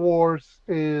 Secret Wars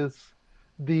is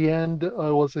the end.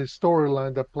 Was a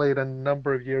storyline that played a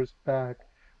number of years back,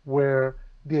 where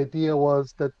the idea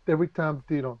was that every time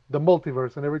the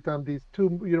multiverse, and every time these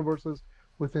two universes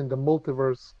within the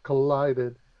multiverse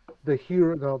collided, the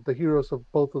heroes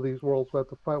of both of these worlds had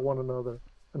to fight one another,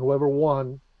 and whoever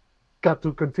won got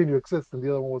to continue existing.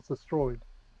 The other one was destroyed.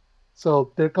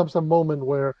 So there comes a moment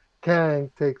where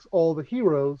Kang takes all the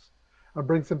heroes and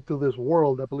brings them to this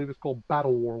world. I believe it's called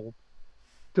Battle World,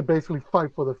 to basically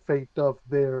fight for the fate of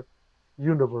their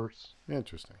universe.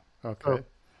 interesting. Okay. So,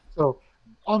 so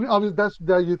obviously that's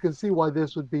that you can see why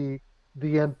this would be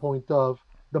the end point of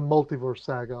the multiverse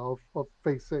saga of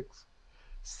Phase 6.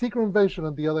 Secret Invasion,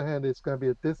 on the other hand, is going to be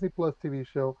a Disney Plus TV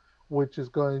show, which is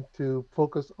going to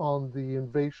focus on the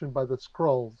invasion by the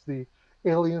Skrulls, the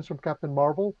aliens from Captain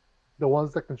Marvel, the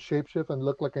ones that can shapeshift and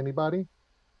look like anybody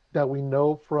that we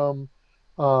know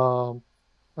um,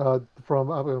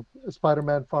 from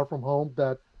Spider-Man: Far From Home,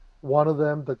 that one of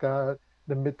them, the guy,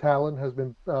 the mid Talon, has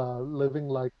been living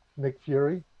like Nick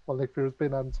Fury while Nick Fury's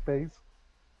been out in space.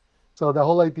 So the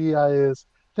whole idea is,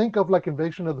 think of like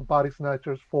Invasion of the Body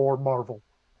Snatchers for Marvel.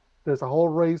 There's a whole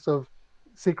race of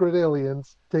secret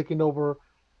aliens taking over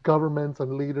governments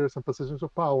and leaders and positions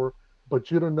of power,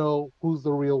 but you don't know who's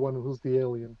the real one and who's the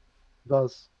alien.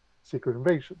 Thus, Secret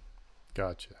Invasion,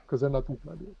 Gotcha. because they're not talking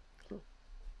about it. So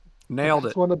Nailed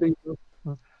that's it. going to be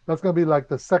that's going to be like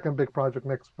the second big project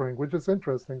next spring, which is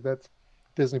interesting. That's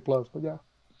Disney Plus, but yeah.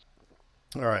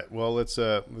 All right. Well, let's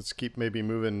keep maybe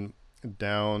moving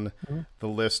down Mhm. the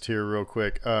list here real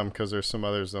quick, because there's some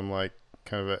others I'm like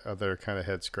kind of other kind of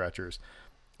head scratchers.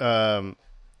 Um,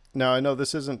 Now I know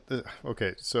this isn't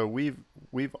okay. So we've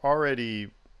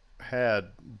already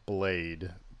had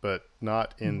Blade, but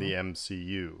not in Mhm. the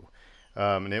MCU,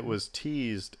 and it was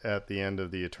teased at the end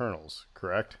of the Eternals,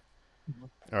 correct? Mhm.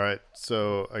 All right.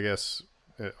 So I guess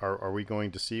are we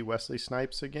going to see Wesley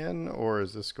Snipes again, or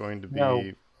is this going to Now,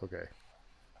 be okay?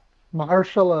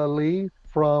 Mahershala Ali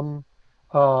from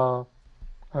uh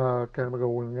can't remember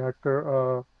winning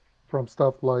actor from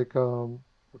stuff like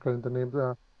forgetting the names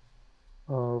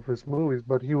of his movies,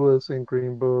 but he was in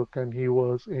Green Book and he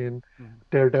was in Mhm.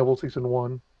 Daredevil season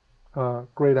one.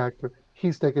 Great actor.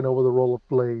 He's taken over the role of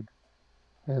Blade,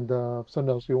 and so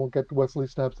no, so you won't get Wesley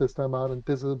Snipes this time out, and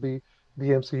this will be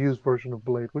the MCU's version of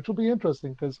Blade, which will be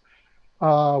interesting because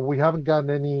we haven't gotten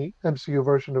any MCU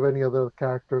version of any other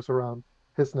characters around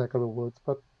his neck of the woods,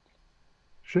 but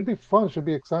should be fun, should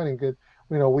be exciting. Good,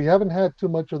 we haven't had too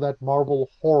much of that Marvel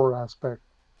horror aspect.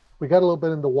 We got a little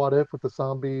bit in the What If with the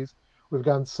zombies. We've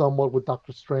gotten somewhat with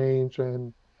Doctor Strange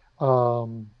and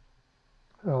um,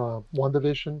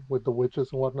 WandaVision with the witches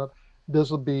and whatnot. This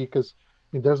will be because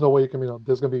there's no way you can,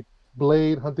 there's going to be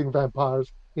Blade hunting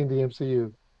vampires in the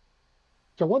MCU.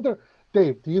 So I wonder,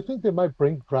 Dave, do you think they might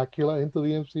bring Dracula into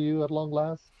the MCU at long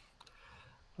last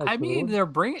as I the mean, villain? they're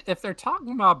bringing if they're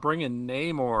talking about bringing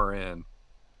Namor in,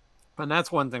 and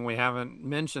that's one thing we haven't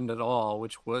mentioned at all,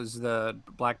 which was the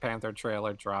Black Panther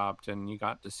trailer dropped, and you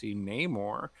got to see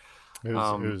Namor. Who's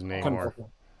Oh, Namor? okay.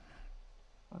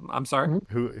 I'm sorry. Mhm.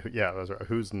 Who? Yeah, that's right.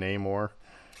 Who's Namor?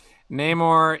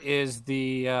 Namor is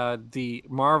the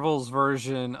Marvel's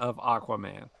version of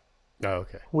Aquaman. Oh,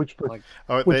 okay. Which Like,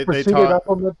 Oh, which they preceded talk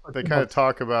Aquaman by they two kind of months.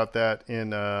 talk about that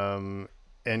in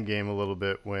Endgame a little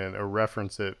bit when or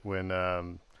reference it when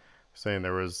saying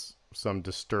there was some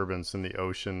disturbance in the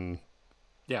ocean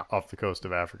yeah, off the coast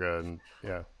of Africa and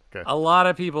yeah. Okay. a lot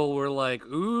of people were like,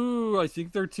 "Ooh, I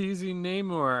think they're teasing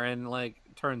Namor," and like,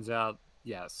 turns out,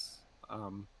 yes.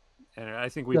 And I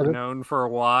think Yeah, we've known for a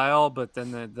while, but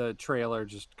then the trailer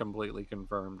just completely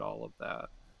confirmed all of that.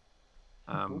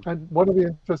 and one of the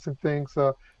interesting things,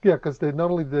 yeah, because they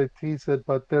not only they tease it,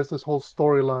 but there's this whole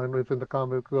storyline within the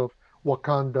comic of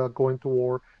Wakanda going to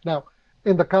war. Now,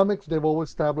 in the comics, they've always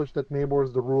established that Namor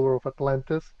is the ruler of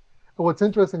Atlantis. And what's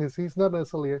interesting is he's not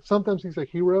necessarily. Sometimes he's a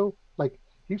hero. Like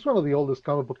he's one of the oldest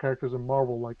comic book characters in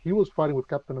Marvel. Like he was fighting with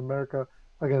Captain America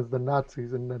against the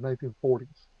Nazis in the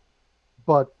 1940s.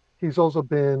 But he's also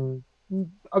been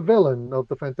a villain of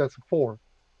the Fantastic Four.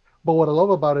 But what I love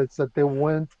about it is that they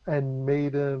went and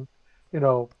made him, you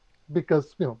know,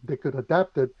 because they could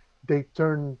adapt it. They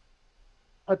turned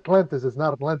Atlantis is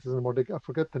not Atlantis anymore. I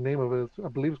forget the name of it. I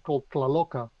believe it's called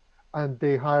Tlaloca, and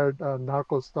they hired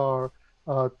Narco star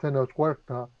Tenoch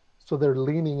Huerta. So they're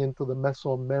leaning into the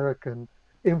Mesoamerican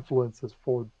influences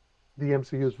for the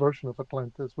MCU's version of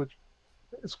Atlantis, which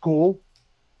is cool.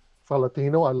 For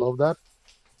Latino, I love that.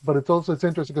 But it's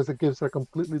interesting because it gives a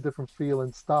completely different feel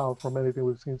and style from anything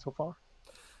we've seen so far.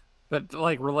 But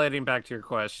like relating back to your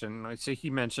question, I see he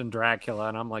mentioned Dracula,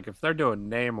 and I'm like, if they're doing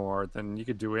Namor, then you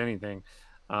could do anything.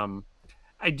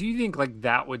 I do think like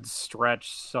that would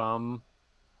stretch some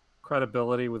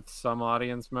credibility with some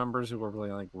audience members who were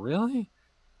really like,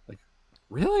 like,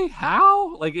 really,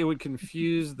 how? Like it would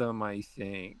confuse them. I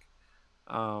think.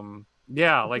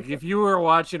 Yeah, like if you were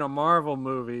watching a Marvel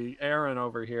movie, Aaron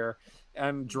over here,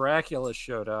 and Dracula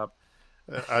showed up.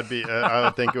 I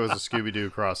would think it was a Scooby-Doo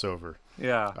crossover.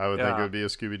 Yeah. I would think it would be a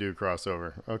Scooby-Doo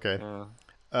crossover. Okay.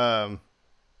 Yeah.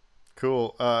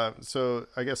 Cool. So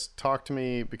I guess talk to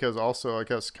me, because also I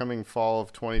guess coming fall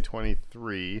of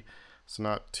 2023, so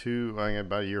not too, I think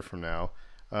about a year from now,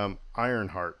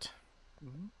 Ironheart.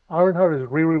 Ironheart is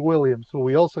Riri Williams, who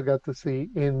we also got to see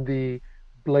in the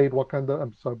Black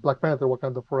Panther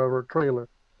Wakanda Forever trailer.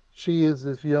 She is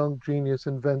this young genius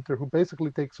inventor who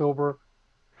basically takes over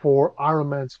for Iron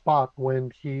Man's spot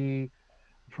when he,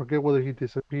 I forget whether he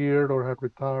disappeared or had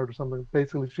retired or something.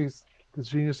 Basically, she's this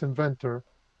genius inventor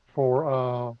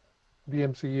for the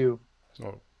MCU.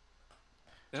 Oh.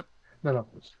 Yep. No.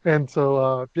 And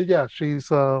so, yeah,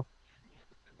 she's.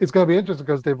 It's going to be interesting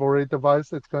because they've already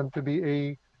devised it's going to be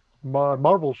a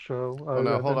Marvel show. Well,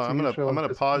 now hold on. MCU I'm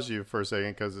gonna pause you for a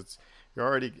second because you're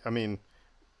already. I mean,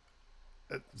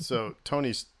 so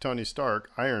Tony Stark,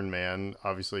 Iron Man,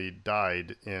 obviously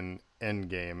died in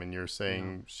Endgame, and you're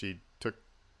saying she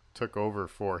took over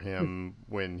for him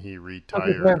when he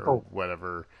retired or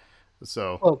whatever.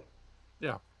 So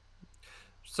yeah.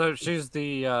 So she's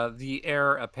the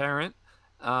heir apparent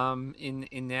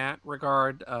in that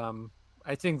regard.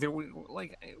 I think that we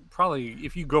probably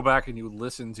if you go back and you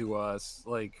listen to us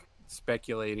like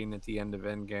speculating at the end of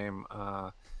Endgame,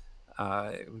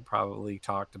 we probably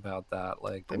talked about that.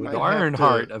 Like would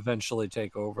Ironheart eventually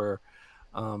take over?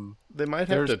 They might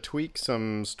have to tweak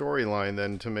some storyline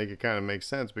then to make it kind of make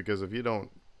sense, because if you don't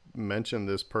mention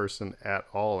this person at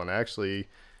all, and actually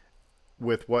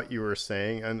with what you were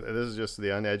saying, and this is just the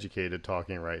uneducated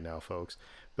talking right now, folks,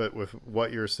 but with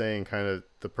what you're saying, kind of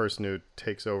the person who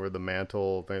takes over the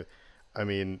mantle, I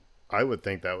mean, I would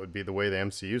think that would be the way the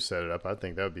MCU set it up. I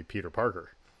think that would be Peter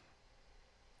Parker.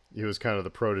 He was kind of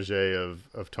the protege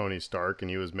of Tony Stark,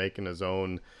 and he was making his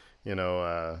own, with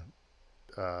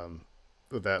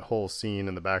that whole scene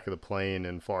in the back of the plane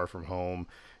and Far From Home,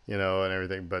 and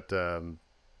everything. But so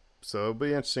it'll be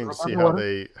interesting to see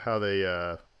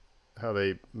how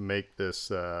they make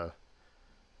this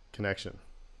connection.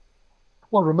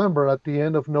 Well, remember, at the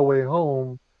end of No Way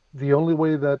Home, the only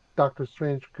way that Doctor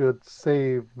Strange could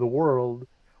save the world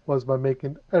was by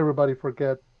making everybody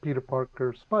forget Peter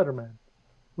Parker's Spider-Man,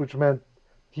 which meant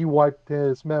he wiped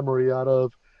his memory out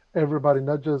of everybody,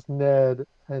 not just Ned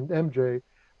and MJ,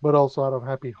 but also out of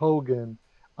Happy Hogan,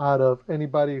 out of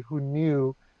anybody who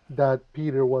knew that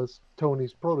Peter was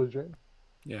Tony's protege.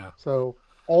 Yeah. So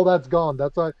all that's gone.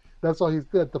 That's why he's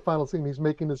at the final scene. He's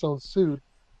making his own suit,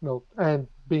 and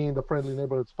being the friendly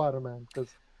neighborhood Spider-Man,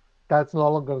 because that's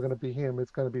no longer going to be him.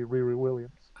 It's going to be Riri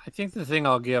Williams. I think the thing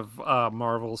I'll give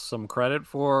Marvel some credit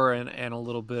for and a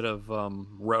little bit of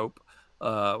rope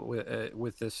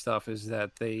with this stuff is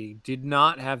that they did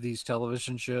not have these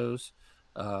television shows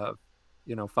 5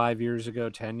 years ago,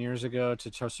 10 years ago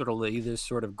to sort of lay this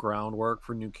sort of groundwork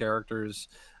for new characters.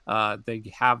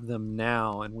 They have them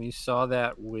now, and we saw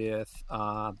that with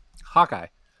Hawkeye.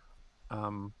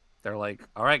 They're like,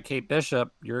 all right, Kate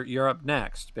Bishop, you're up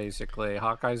next, basically.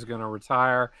 Hawkeye's going to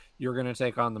retire. You're going to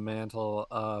take on the mantle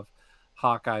of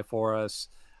Hawkeye for us.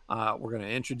 We're going to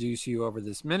introduce you over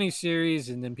this miniseries,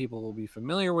 and then people will be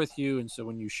familiar with you. And so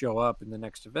when you show up in the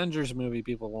next Avengers movie,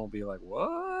 people won't be like,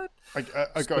 what?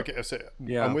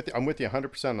 Yeah. I'm with you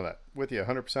 100% on that. With you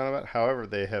 100% on that. However,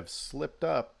 they have slipped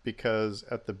up because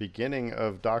at the beginning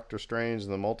of Doctor Strange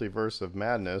and the Multiverse of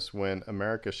Madness, when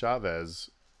America Chavez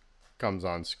comes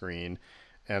on screen,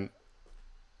 and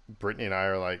Brittany and I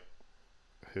are like,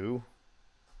 who?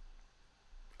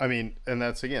 I mean, and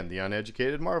that's again the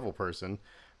uneducated Marvel person,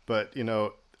 but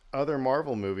other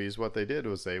Marvel movies, what they did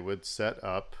was they would set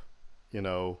up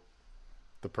the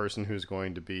person who's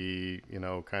going to be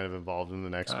kind of involved in the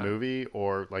next movie,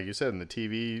 or like you said, in the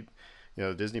TV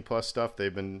Disney Plus stuff,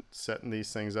 they've been setting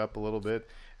these things up a little bit.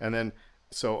 And then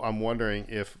so I'm wondering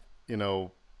if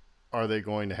are they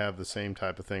going to have the same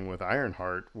type of thing with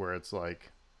Ironheart, where it's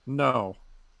like, no,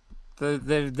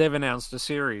 They've announced a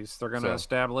series. They're going to So-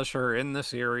 establish her in the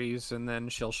series, and then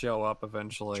she'll show up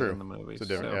eventually True. in the movies. It's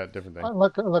a different, So, yeah, different thing.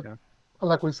 Yeah.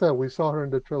 Like we said, we saw her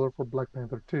in the trailer for Black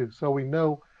Panther 2, so we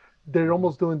know they're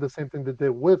almost doing the same thing they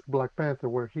did with Black Panther,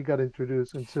 where he got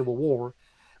introduced in Civil War,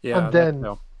 yeah, and then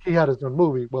no. he had his own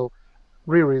movie. Well,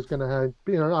 Riri's gonna have,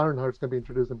 Ironheart's gonna be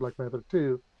introduced in Black Panther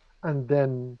 2, and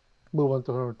then move on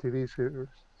to her own TV series.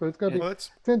 So it's gonna be, Well, it's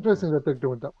interesting that they're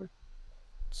doing it that way.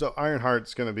 so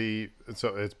Ironheart's going to be,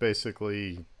 so it's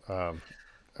basically,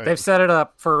 They've set it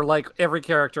up for like every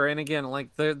character, and again, like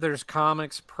there's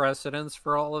comics precedents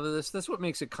for all of this. That's what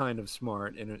makes it kind of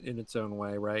smart in its own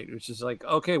way, right? Which is like,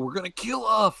 okay, we're gonna kill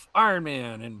off Iron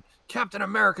Man, and Captain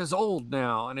America's old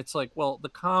now, and it's like, well, the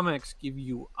comics give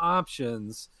you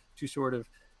options to sort of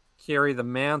carry the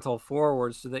mantle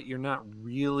forward, so that you're not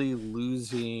really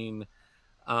losing,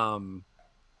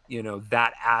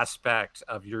 that aspect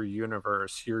of your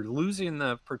universe. You're losing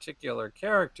the particular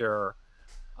character.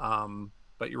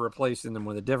 But you're replacing them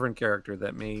with a different character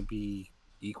that may be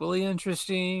equally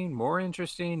interesting, more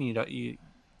interesting. It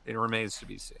remains to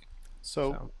be seen.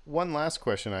 So one last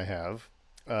question I have,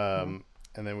 and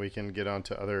then we can get on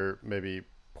to other maybe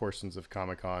portions of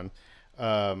Comic-Con.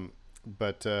 And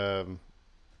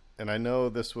I know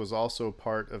this was also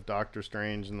part of Doctor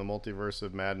Strange and the Multiverse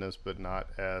of Madness, but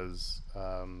not as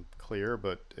clear.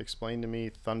 But explain to me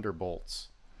Thunderbolts.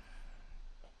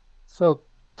 So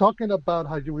talking about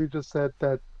how we just said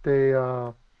that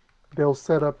they'll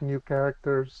set up new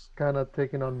characters, kind of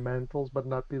taking on mantles, but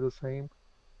not be the same.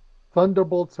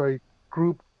 Thunderbolts are a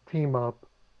group team up,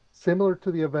 similar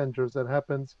to the Avengers, that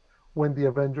happens when the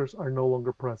Avengers are no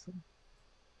longer present.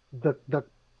 The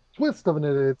twist of it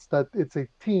is that it's a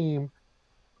team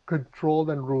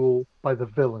controlled and ruled by the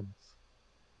villains.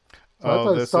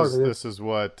 So this is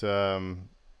what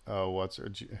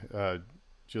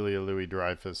Julia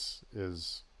Louis-Dreyfus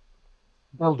is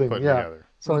building, putting yeah. together.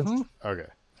 So Okay.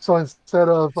 so instead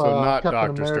of So not Captain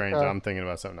Doctor America, Strange. I'm thinking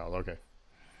about something else. Okay.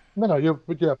 No,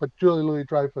 but Julia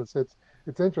Louis-Dreyfus. It's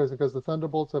interesting because the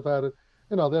Thunderbolts have had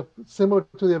they're similar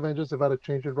to the Avengers. They've had a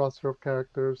change in roster of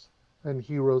characters and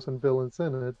heroes and villains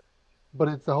in it, but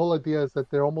it's the whole idea is that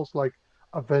they're almost like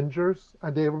Avengers,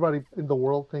 and everybody in the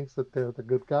world thinks that they're the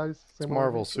good guys. It's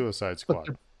Marvel Suicide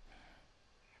Squad.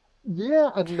 Yeah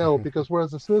and no, because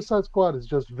whereas the Suicide Squad is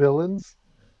just villains,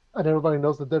 and everybody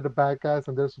knows that they're the bad guys,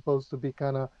 and they're supposed to be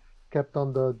kind of kept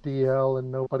on the DL,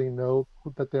 and nobody knows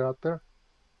that they're out there.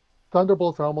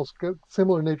 Thunderbolts are almost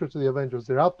similar in nature to the Avengers.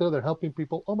 They're out there, they're helping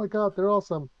people. Oh my God, they're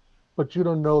awesome. But you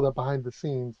don't know that behind the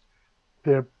scenes,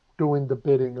 they're doing the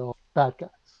bidding of bad guys.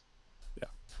 Yeah.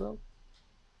 So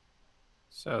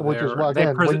which is why,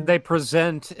 again, they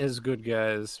present as good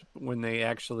guys when they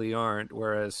actually aren't,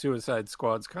 whereas Suicide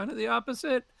Squad's kind of the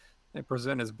opposite. They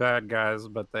present as bad guys,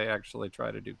 but they actually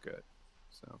try to do good.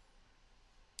 So.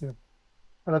 Yeah.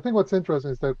 And I think what's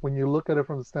interesting is that when you look at it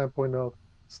from the standpoint of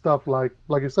stuff like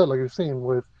you said, like you've seen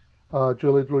with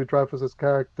Julia Louis-Dreyfus's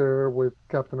character, with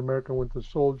Captain America: Winter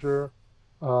Soldier,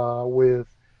 with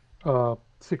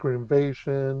Secret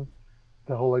Invasion,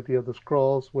 the whole idea of the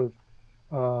Skrulls, with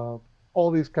all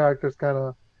these characters kind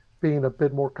of being a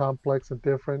bit more complex and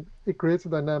different, it creates a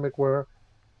dynamic where,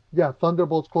 yeah,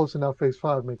 Thunderbolts closing out Phase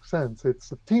 5 makes sense.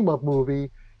 It's a team-up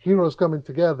movie, heroes coming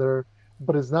together,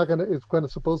 but it's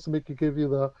supposed to make you give you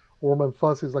the warm and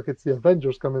fuzzies like it's the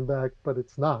Avengers coming back, but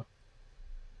it's not.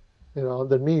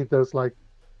 Underneath there's like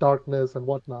darkness and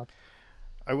whatnot.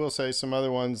 I will say some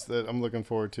other ones that I'm looking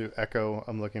forward to. Echo,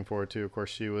 I'm looking forward to. Of course,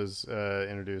 she was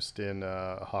introduced in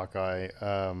Hawkeye.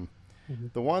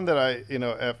 The one that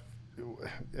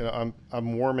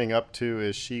I'm warming up to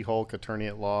is She-Hulk: Attorney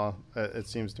at Law. It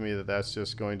seems to me that that's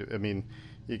just going to. I mean,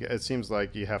 it seems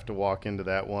like you have to walk into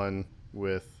that one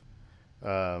with.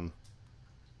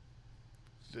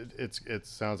 It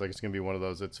sounds like it's going to be one of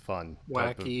those. It's fun,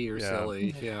 wacky or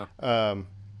silly, yeah.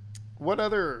 What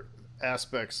other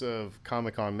aspects of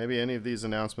Comic-Con? Maybe any of these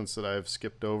announcements that I've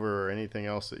skipped over, or anything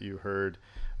else that you heard.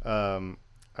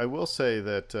 I will say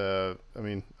that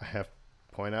I have to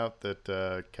point out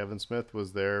that Kevin Smith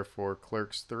was there for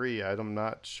Clerks 3. I'm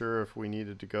not sure if we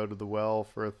needed to go to the well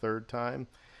for a third time,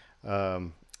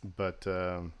 but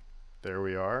there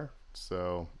we are.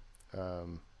 So.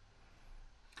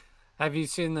 Have you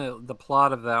seen the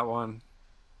plot of that one?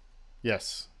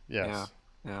 Yes. Yeah.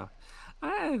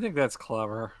 I think that's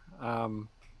clever. I'm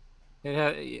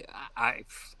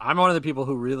one of the people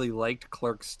who really liked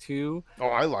Clerks 2. Oh,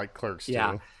 I like Clerks 2.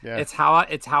 Yeah. It's how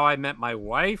I met my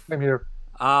wife. I'm here.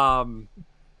 I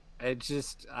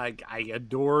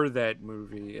adore that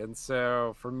movie, and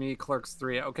so for me, Clerks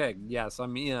 3. Okay, yes,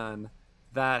 I'm in,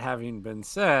 that having been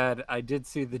said, I did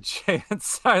see the Jay and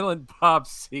Silent Bob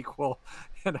sequel,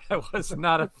 and I was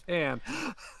not a fan.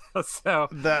 So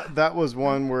that was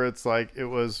one where it's like it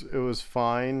was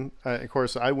fine. Of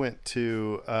course, I went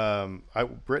to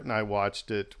Britt and I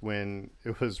watched it when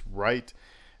it was right.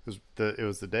 It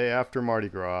was the day after Mardi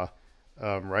Gras,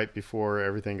 right before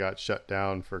everything got shut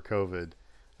down for COVID.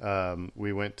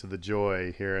 We went to the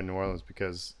Joy here in New Orleans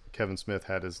because Kevin Smith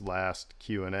had his last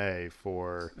Q&A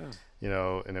for,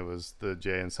 and it was the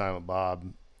Jay and Silent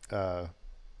Bob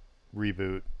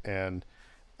reboot, and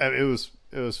it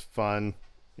was fun.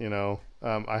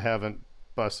 I haven't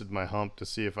busted my hump to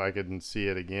see if I could see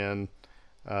it again.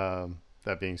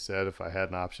 That being said, if I had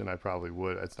an option, I probably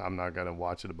would. I'm not going to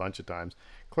watch it a bunch of times.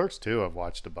 Clerks 2 I've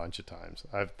watched a bunch of times.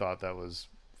 I've thought that was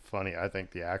funny. I think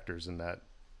the actors in that,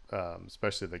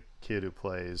 especially the kid who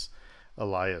plays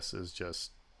Elias, is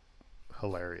just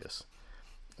hilarious.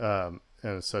 And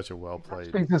it's such a well played.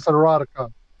 I think this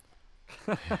erotica.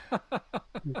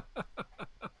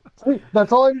 See,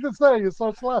 that's all I need to say. You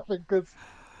start laughing because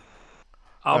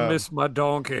I'll miss my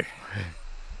donkey.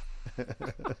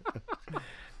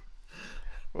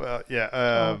 Well,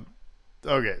 yeah.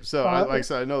 Okay, so like I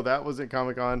said, I know that was at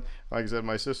Comic-Con. Like I said,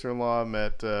 my sister-in-law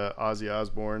met Ozzy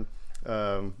Osbourne.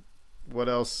 What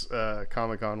else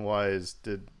Comic-Con wise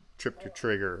did trip your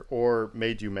trigger or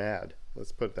made you mad?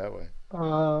 Let's put it that way.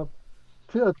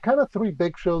 Kind of 3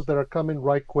 big shows that are coming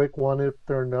right quick, one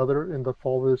after another in the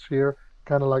fall of this year.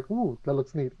 Kind of like, ooh, that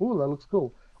looks neat. Ooh, that looks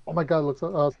cool. Oh my God, it looks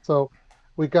so.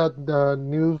 We got the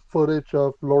new footage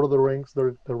of Lord of the Rings,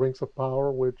 the Rings of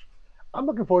Power, which I'm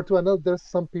looking forward to. I know there's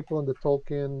some people in the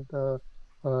Tolkien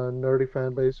nerdy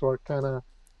fan base who are kind of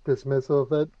dismissive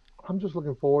of it. I'm just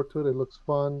looking forward to it. It looks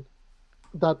fun.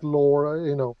 That lore,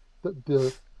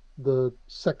 the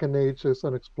Second Age is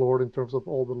unexplored in terms of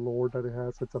all the lore that it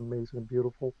has. It's amazing and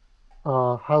beautiful.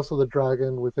 House of the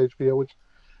Dragon with HBO, which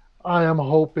I am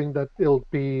hoping that it'll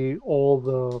be all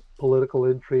the political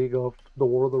intrigue of the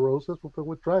War of the Roses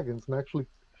with dragons and actually,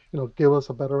 give us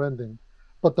a better ending.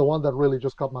 But the one that really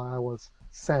just caught my eye was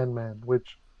Sandman,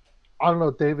 which I don't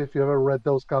know, Dave, if you ever read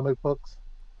those comic books.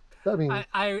 I mean,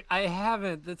 I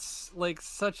haven't. That's like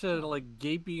such a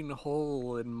gaping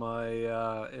hole in my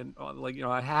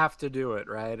I have to do it,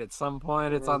 right? At some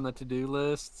point, it's on the to-do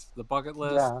list, the bucket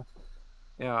list.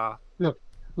 Yeah.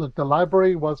 Look, the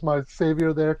library was my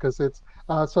savior there because it's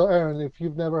so. Aaron, if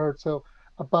you've never heard, so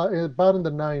about in the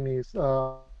 90s,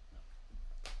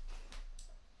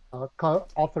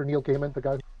 author Neil Gaiman, the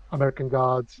guy American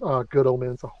Gods, Good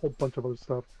Omens, a whole bunch of other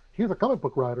stuff. He's a comic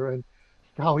book writer, and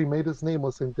how he made his name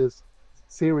was in this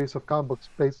series of comic books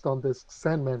based on this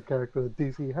Sandman character that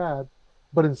DC had.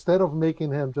 But instead of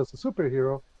making him just a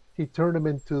superhero, he turned him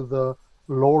into the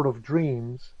Lord of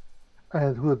Dreams,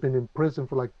 and who had been in prison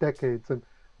for like decades. And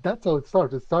that's how it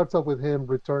starts. It starts up with him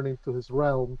returning to his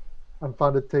realm and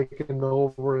finally taking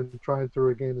over and trying to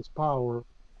regain his power.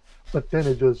 But then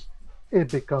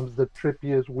it becomes the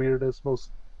trippiest, weirdest,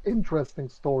 most interesting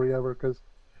story ever. Because,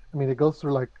 it goes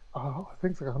through I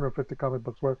think it's like 150 comic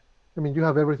books where, you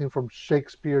have everything from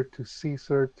Shakespeare to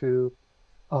Caesar to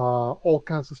all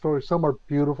kinds of stories. Some are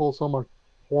beautiful, some are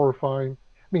horrifying.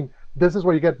 This is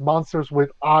where you get monsters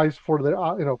with eyes for their,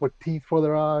 with teeth for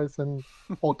their eyes and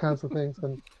all kinds of things.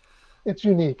 And it's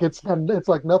unique. It's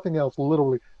like nothing else,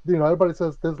 literally. Everybody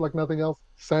says this is like nothing else.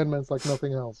 Sandman's like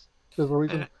nothing else. There's a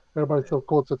reason everybody still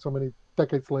quotes it so many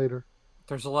decades later.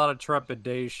 There's a lot of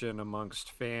trepidation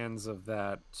amongst fans of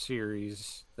that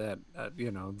series that,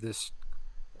 this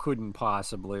couldn't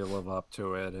possibly live up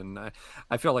to it. And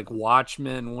I feel like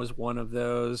Watchmen was one of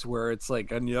those where it's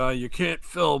like, and you can't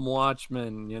film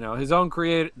Watchmen. His own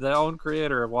the own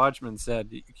creator of Watchmen said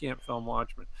you can't film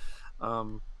Watchmen.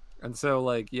 And so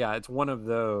it's one of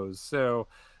those. So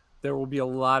there will be a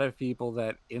lot of people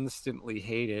that instantly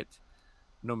hate it,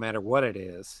 no matter what it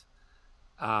is.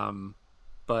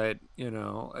 But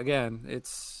again,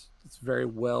 it's very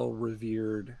well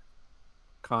revered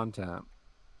content.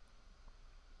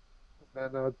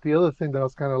 And the other thing that I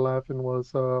was kind of laughing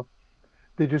was,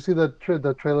 did you see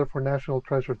the trailer for National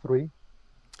Treasure 3?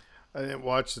 I didn't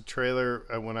watch the trailer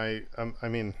when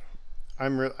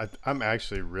I'm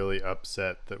actually really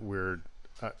upset that we're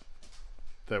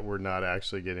not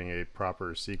actually getting a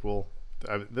proper sequel.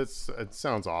 It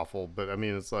sounds awful, but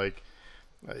it's like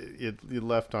you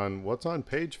left on what's on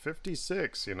page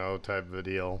 56, type of a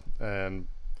deal, and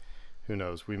who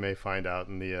knows? We may find out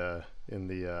in the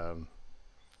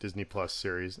Disney Plus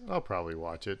series. I'll probably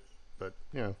watch it, but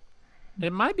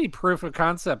it might be proof of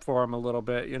concept for him a little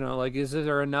bit. Is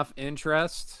there enough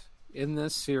interest in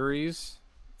this series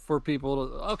for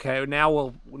people to now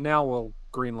we'll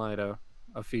greenlight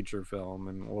a feature film,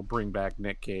 and we'll bring back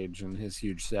Nick Cage and his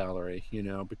huge salary,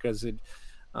 because it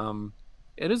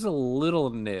is a little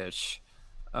niche.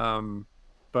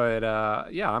 But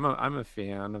yeah, I'm a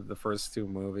fan of the first two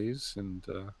movies, and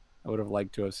I would have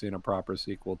liked to have seen a proper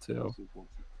sequel too.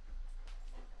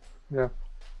 Yeah.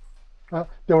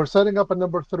 They were setting up a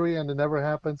number 3 and it never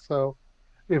happened. So,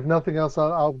 if nothing else,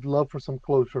 I would love for some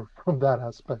closure from that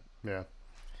aspect. Yeah.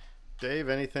 Dave,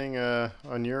 anything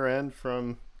on your end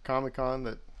from Comic-Con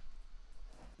that...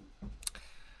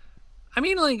 I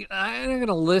mean, like, I'm not going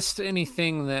to list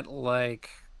anything that, like,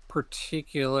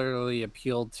 particularly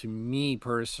appealed to me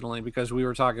personally, because we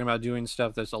were talking about doing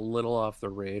stuff that's a little off the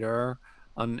radar.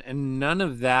 And none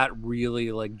of that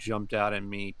really like jumped out at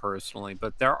me personally,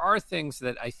 but there are things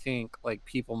that I think like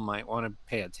people might want to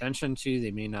pay attention to.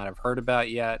 They may not have heard about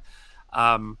yet.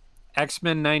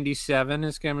 X-Men 97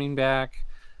 is coming back.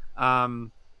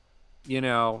 20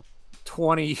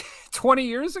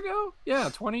 years ago. Yeah.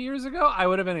 20 years ago, I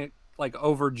would have been like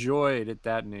overjoyed at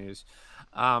that news.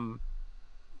 I've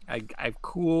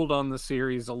cooled on the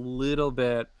series a little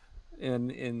bit in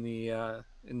the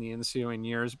ensuing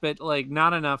years, but like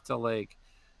not enough to like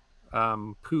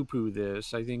poo-poo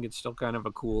this. I think it's still kind of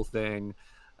a cool thing.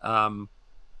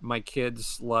 My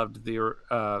kids loved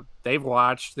they've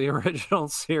watched the original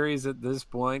series at this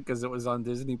point because it was on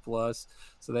Disney Plus,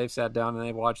 so they've sat down and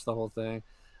they've watched the whole thing.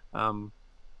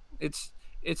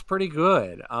 It's pretty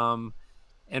good.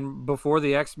 And before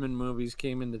the X-Men movies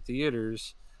came into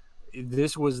theaters,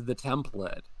 this was the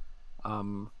template.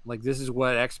 Like this is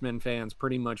what X-Men fans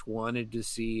pretty much wanted to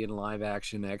see in live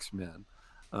action X-Men.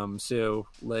 So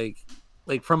like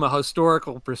from a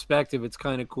historical perspective, it's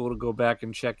kind of cool to go back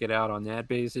and check it out on that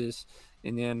basis.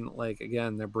 And then like,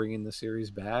 again, they're bringing the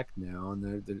series back now,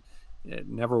 and they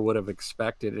never would have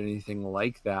expected anything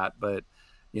like that. But,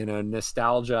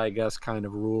 nostalgia, I guess, kind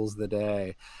of rules the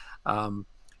day.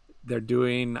 They're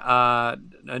doing a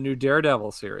new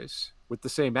Daredevil series with the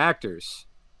same actors.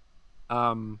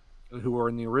 Who were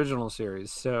in the original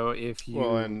series. So if you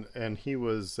and he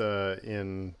was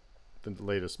in the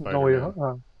latest Spider-Man.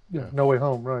 No Way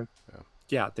Home, right?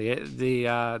 Yeah,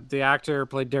 the actor who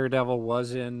played Daredevil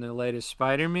was in the latest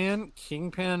Spider-Man.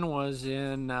 Kingpin was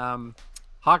in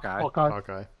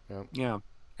Hawkeye. Yeah.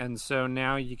 And so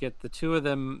now you get the two of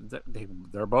them.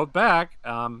 They're both back.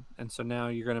 And so now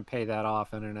you're going to pay that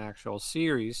off in an actual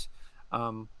series,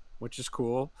 which is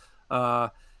cool.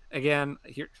 Again,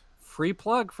 here. Free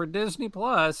plug for Disney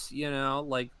Plus,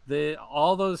 like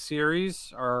all those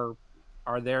series are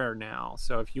there now.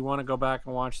 So if you want to go back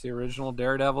and watch the original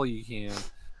Daredevil, you can.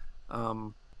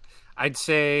 I'd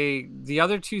say the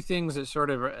other two things that sort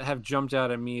of have jumped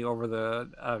out at me over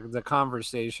the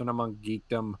conversation among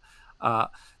geekdom,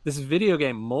 this video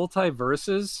game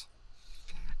Multiverses.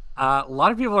 A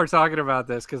lot of people are talking about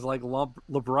this because like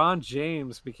LeBron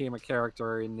James became a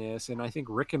character in this, and I think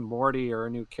Rick and Morty are a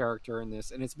new character in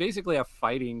this, and it's basically a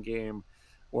fighting game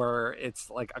where it's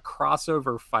like a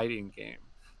crossover fighting game.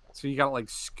 So you got like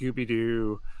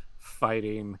Scooby-Doo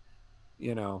fighting,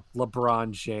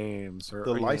 LeBron James.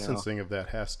 The licensing of that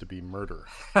has to be murder.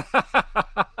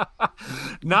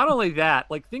 Not only that,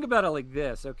 like think about it like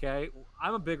this, okay?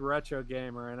 I'm a big retro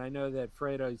gamer, and I know that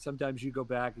Fredo, sometimes you go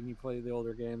back and you play the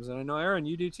older games, and I know Aaron,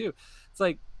 you do too. It's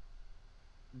like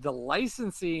the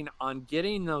licensing on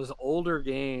getting those older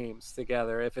games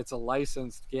together, if it's a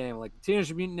licensed game, like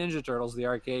Teenage Mutant Ninja Turtles, the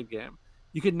arcade game,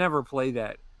 you could never play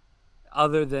that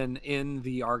other than in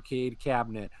the arcade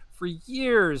cabinet. For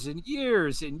years and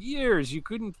years and years, you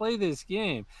couldn't play this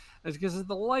game. It's because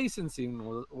the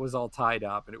licensing was all tied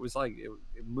up, and it was like it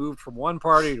moved from one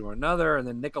party to another, and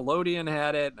then Nickelodeon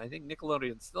had it, and I think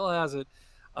Nickelodeon still has it.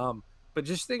 But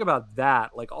just think about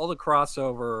that, like all the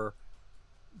crossover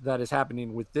that is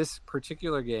happening with this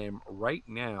particular game right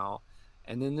now,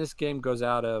 and then this game goes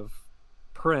out of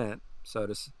print, so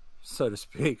to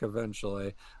speak,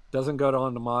 eventually, doesn't go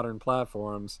on to modern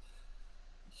platforms.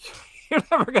 You're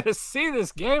never going to see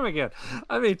this game again.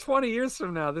 I mean, 20 years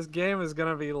from now, this game is going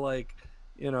to be like,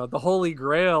 the holy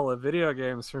grail of video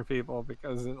games for people,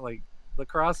 because like the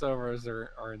crossovers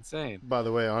are insane. By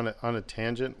the way, on a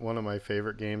tangent, one of my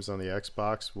favorite games on the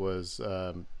Xbox was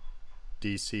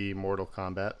DC Mortal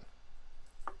Kombat.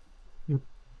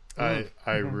 I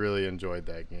really enjoyed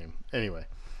that game. Anyway,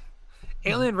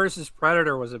 Alien vs.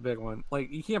 Predator was a big one.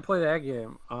 Like you can't play that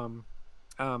game.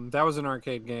 That was an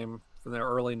arcade game from the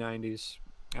early 90s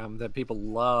that people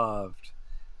loved,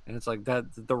 and it's like that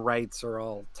the rights are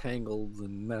all tangled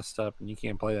and messed up, and you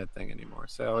can't play that thing anymore.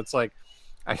 So it's like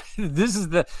this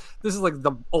is like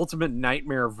the ultimate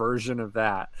nightmare version of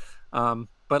that.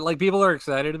 But like people are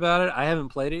excited about it. I haven't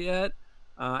played it yet.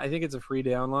 I think it's a free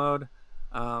download.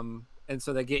 And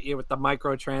so they get you with the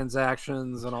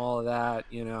microtransactions and all of that,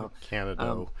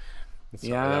 Canada.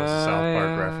 Yeah, that was a South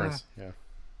Park reference.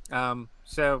 Yeah.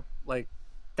 So like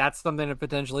that's something to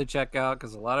potentially check out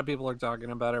because a lot of people are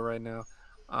talking about it right now.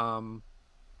 And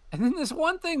then this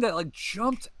one thing that like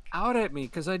jumped out at me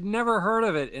because I'd never heard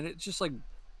of it, and it just like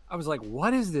I was like,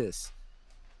 "What is this?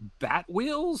 Bat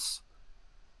wheels?"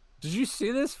 Did you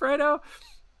see this, Fredo?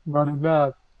 Not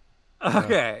that.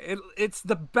 Okay, it's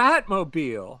the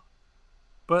Batmobile,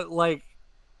 but like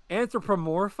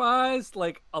anthropomorphized,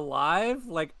 like alive,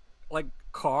 like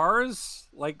cars,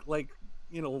 like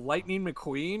Lightning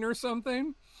McQueen or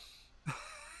something.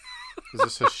 Is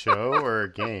this a show or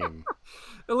a game?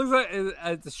 It looks like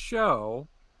it's a show.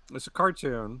 It's a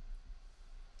cartoon,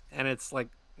 and it's like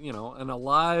an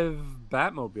alive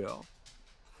Batmobile.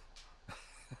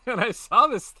 And I saw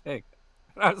this thing,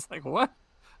 and I was like, "What?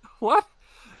 What?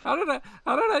 How did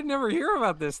I never hear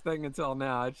about this thing until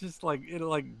now?" It's just like it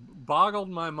boggled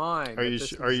my mind. Are you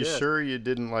sure you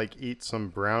didn't like eat some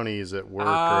brownies at work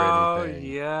or anything? Oh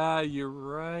yeah, you're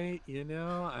right.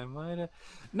 I might have.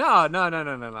 No.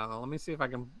 Let me see if I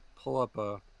can pull up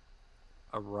a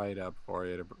write up for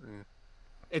you.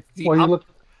 It's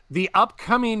the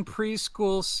upcoming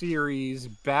preschool series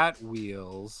Bat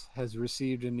Wheels has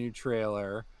received a new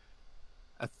trailer.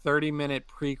 A 30-minute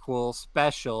prequel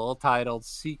special titled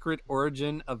Secret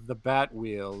Origin of the Bat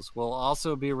Wheels will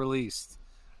also be released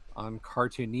on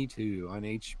Cartoonitu on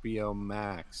HBO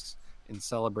Max in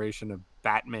celebration of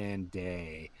Batman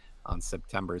Day on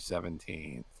September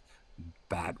 17th.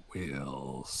 Bat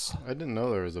Wheels. I didn't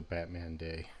know there was a Batman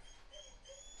Day.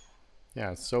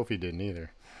 Yeah, Sophie didn't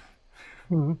either.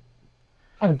 Mm-hmm.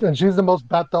 And she's the most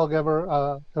bat dog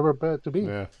ever to be.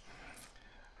 Yeah.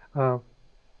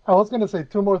 I was going to say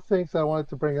two more things I wanted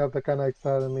to bring up that kind of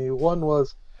excited me. One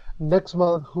was next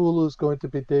month Hulu is going to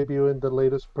be debuting the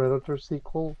latest Predator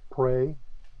sequel, Prey,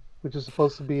 which is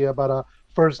supposed to be about a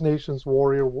First Nations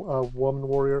warrior, woman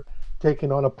warrior,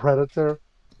 taking on a predator.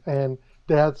 And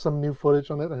they had some new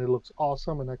footage on it, and it looks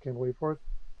awesome, and I can't wait for it.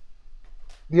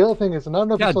 The other thing is, and I don't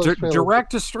know if you saw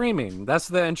direct to streaming. That's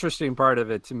the interesting part of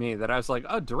it to me, that I was like,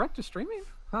 oh, direct to streaming?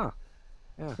 Huh.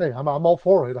 Yeah. Hey, I'm all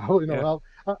for it. I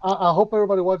hope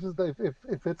everybody watches that.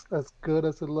 If it's as good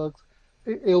as it looks,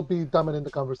 it'll be dominating the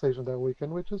conversation that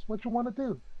weekend, which is what you want to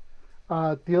do.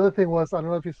 The other thing was, I don't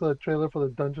know if you saw the trailer for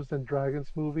the Dungeons and Dragons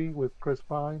movie with Chris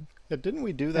Pine. Yeah, didn't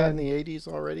we do that in the 80s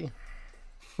already?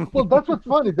 Well, that's what's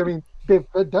funny. I mean, they've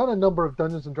done a number of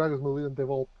Dungeons and Dragons movies, and they've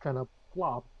all kind of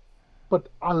flopped. But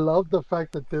I love the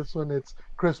fact that this one, it's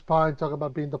Chris Pine talking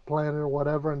about being the planner or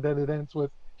whatever, and then it ends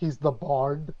with he's the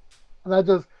bard.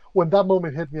 And when that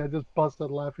moment hit me, I just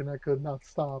busted laughing. I could not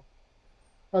stop.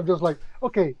 I'm just like,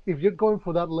 okay, if you're going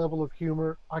for that level of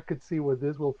humor, I could see where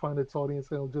this will find its audience.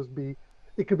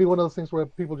 It could be one of those things where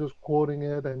people just quoting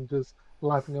it and just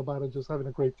laughing about it, just having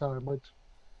a great time, which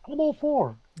I'm all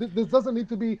for. This doesn't need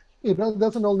to be, it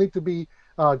doesn't all need to be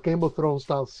Game of Thrones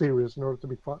style serious in order to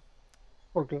be fun.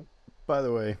 Okay. By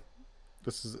the way,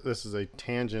 this is a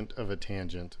tangent of a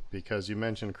tangent because you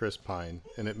mentioned Chris Pine,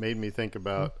 and it made me think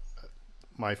about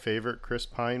my favorite Chris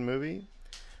Pine movie,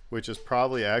 which is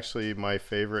probably actually my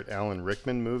favorite Alan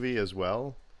Rickman movie as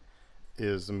well,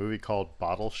 is a movie called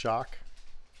Bottle Shock.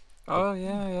 Oh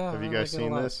yeah. Have you guys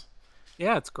seen this?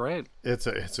 Yeah, it's great. It's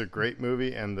a great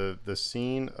movie, and the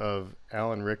scene of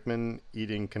Alan Rickman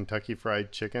eating Kentucky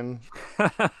Fried Chicken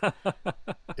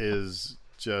is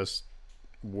just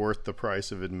worth the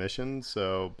price of admission.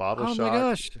 So Bottle Shock. Oh my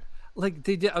gosh! Like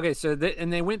they did. Okay, so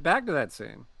they went back to that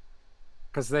scene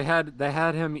because they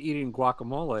had him eating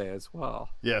guacamole as well.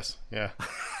 Yes, yeah,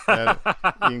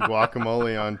 eating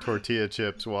guacamole on tortilla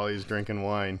chips while he's drinking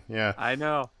wine. Yeah, I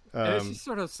know. And it's just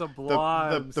sort of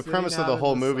sublime. The premise of the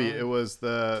whole movie, it was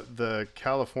the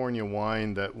California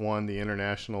wine that won the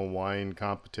international wine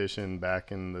competition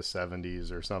back in the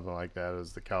 70s or something like that. It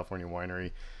was the California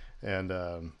winery,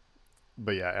 and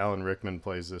but yeah, Alan Rickman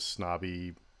plays this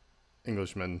snobby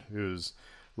Englishman who's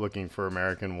looking for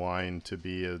American wine to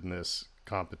be in this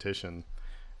competition,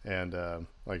 and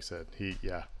like I said,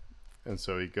 and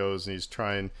so he goes and he's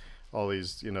trying all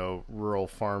these rural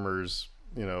farmers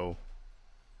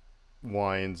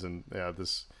wines, and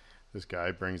this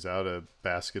guy brings out a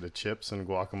basket of chips and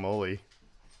guacamole.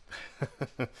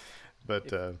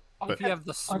 but if you have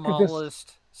the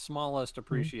smallest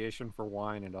appreciation for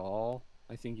wine at all,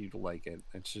 I think you'd like it.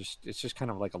 It's just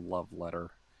kind of like a love letter.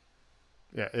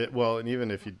 Yeah, and even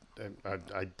if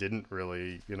I didn't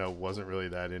really, wasn't really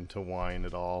that into wine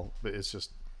at all, but it's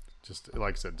just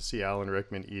like I said, to see Alan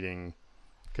Rickman eating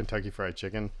Kentucky Fried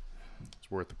Chicken, it's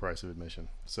worth the price of admission.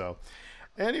 So,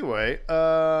 Anyway,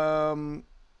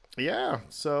 yeah.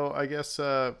 So I guess,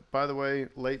 by the way,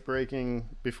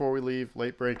 before we leave,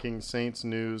 late breaking Saints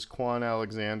news: Quan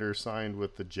Alexander signed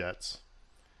with the Jets.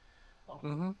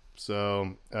 Mm-hmm.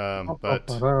 So, and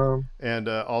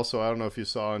also, I don't know if you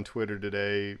saw on Twitter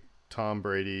today, Tom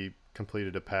Brady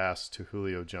completed a pass to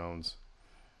Julio Jones.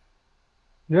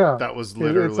 Yeah, that was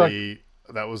literally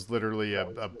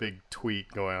a big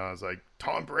tweet going on. It's like,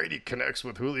 Tom Brady connects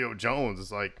with Julio Jones.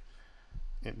 It's like,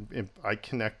 I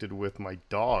connected with my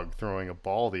dog throwing a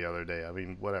ball the other day. I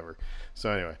mean, whatever.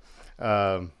 So anyway,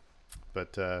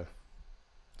 but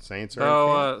Saints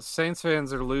are Saints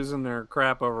fans are losing their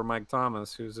crap over Mike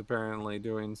Thomas, who's apparently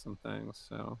doing some things.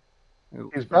 So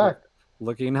he's back,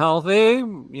 looking healthy,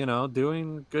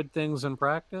 doing good things in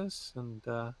practice and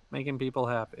making people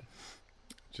happy.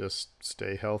 Just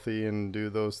stay healthy and do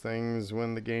those things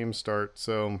when the games start.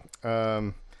 So,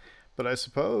 but I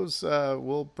suppose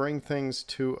we'll bring things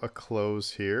to a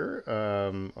close here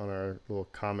on our little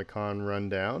Comic-Con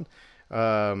rundown.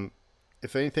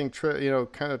 If anything,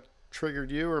 kind of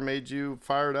triggered you or made you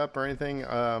fired up or anything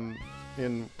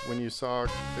when you saw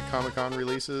the Comic-Con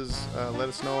releases, let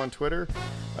us know on Twitter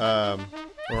or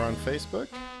on Facebook.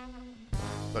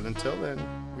 But until then,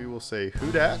 we will say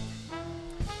who dat?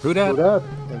 Who dat?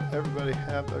 And everybody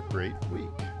have a great week.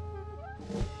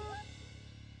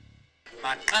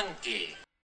 McConkey.